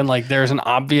times when it's been like there's an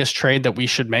obvious trade that we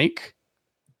should make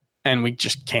and we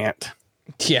just can't.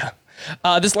 Yeah.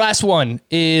 This last one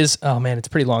is, oh man, it's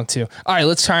pretty long too. All right,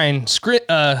 let's try and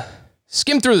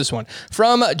skim through this one.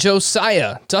 From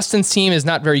Josiah, Dustin's team is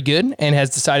not very good and has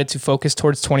decided to focus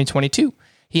towards 2022.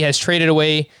 He has traded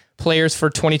away players for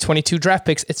 2022 draft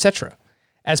picks, etc.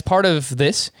 As part of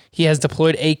this, he has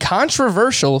deployed a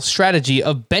controversial strategy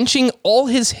of benching all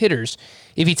his hitters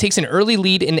if he takes an early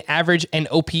lead in average and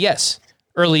OPS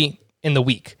early in the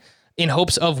week, in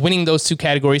hopes of winning those 2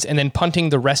 categories and then punting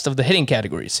the rest of the hitting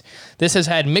categories. This has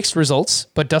had mixed results,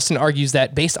 but Dustin argues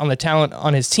that based on the talent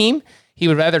on his team, he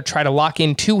would rather try to lock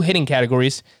in 2 hitting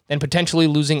categories than potentially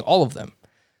losing all of them.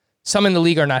 Some in the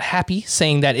league are not happy,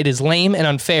 saying that it is lame and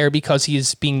unfair because he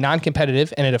is being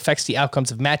non-competitive and it affects the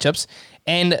outcomes of matchups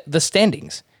and the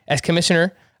standings. As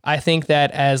commissioner, I think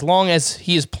that as long as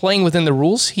he is playing within the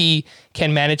rules, he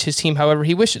can manage his team however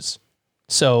he wishes.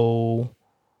 So...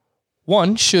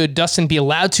 1, should Dustin be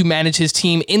allowed to manage his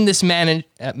team in this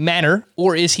manner,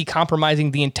 or is he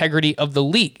compromising the integrity of the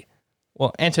league?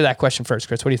 Well, answer that question first,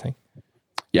 Chris. What do you think?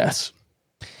 Yes.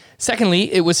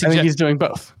 Secondly, it was I think he's doing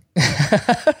both.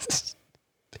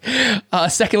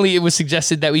 Secondly, it was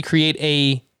suggested that we create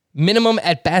a minimum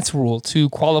at-bats rule to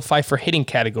qualify for hitting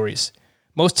categories.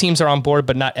 Most teams are on board,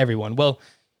 but not everyone. Well,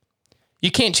 you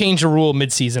can't change a rule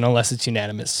midseason unless it's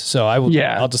unanimous. So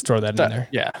I'll just throw that in there.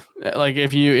 Yeah. Like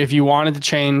if you wanted to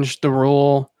change the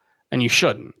rule, and you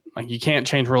shouldn't, like you can't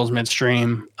change rules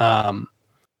midstream.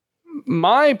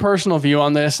 My personal view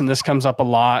on this, and this comes up a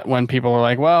lot when people are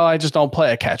like, well, I just don't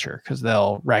play a catcher because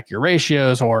they'll wreck your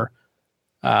ratios or,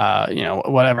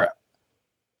 whatever.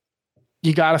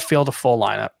 You got to field a full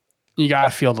lineup. You got to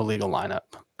field a legal lineup.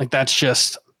 Like that's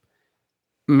just,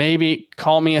 maybe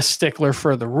call me a stickler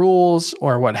for the rules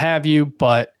or what have you,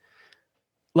 but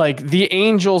like the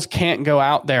Angels can't go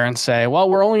out there and say, well,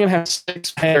 we're only going to have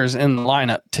 6 hitters in the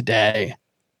lineup today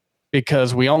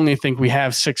because we only think we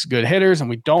have 6 good hitters and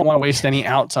we don't want to waste any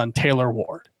outs on Taylor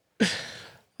Ward.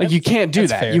 Like you can't do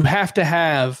that. Fair. You have to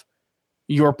have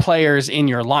your players in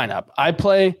your lineup. I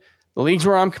play the leagues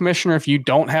where I'm commissioner. If you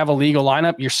don't have a legal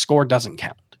lineup, your score doesn't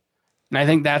count. And I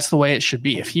think that's the way it should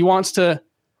be. If he wants to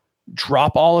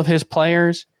drop all of his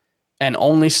players and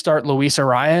only start Luis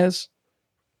Arias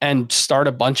and start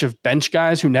a bunch of bench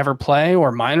guys who never play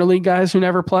or minor league guys who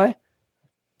never play,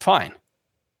 fine.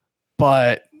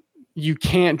 But you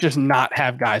can't just not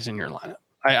have guys in your lineup.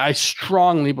 I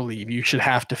strongly believe you should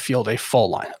have to field a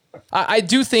full lineup. I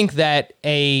do think that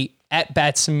a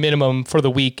at-bats minimum for the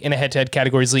week in a head-to-head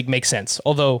categories league makes sense.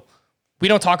 Although we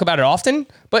don't talk about it often,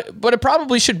 but it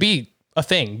probably should be a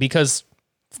thing because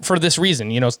for this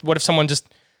reason, what if someone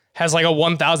just has like a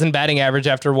 1,000 batting average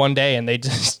after one day and they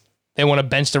want to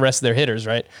bench the rest of their hitters,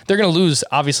 right? They're going to lose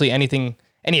obviously any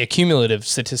accumulative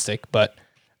statistic, but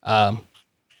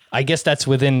I guess that's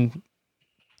within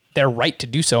their right to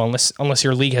do so unless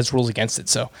your league has rules against it.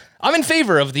 So I'm in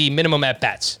favor of the minimum at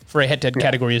bats for a head-to-head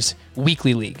categories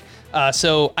weekly league.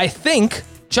 So I think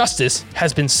justice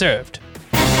has been served.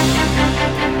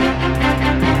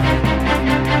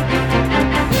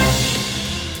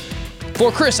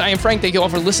 For Chris, I am Frank. Thank you all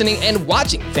for listening and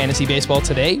watching Fantasy Baseball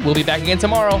today. We'll be back again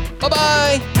tomorrow.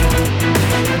 Bye-bye.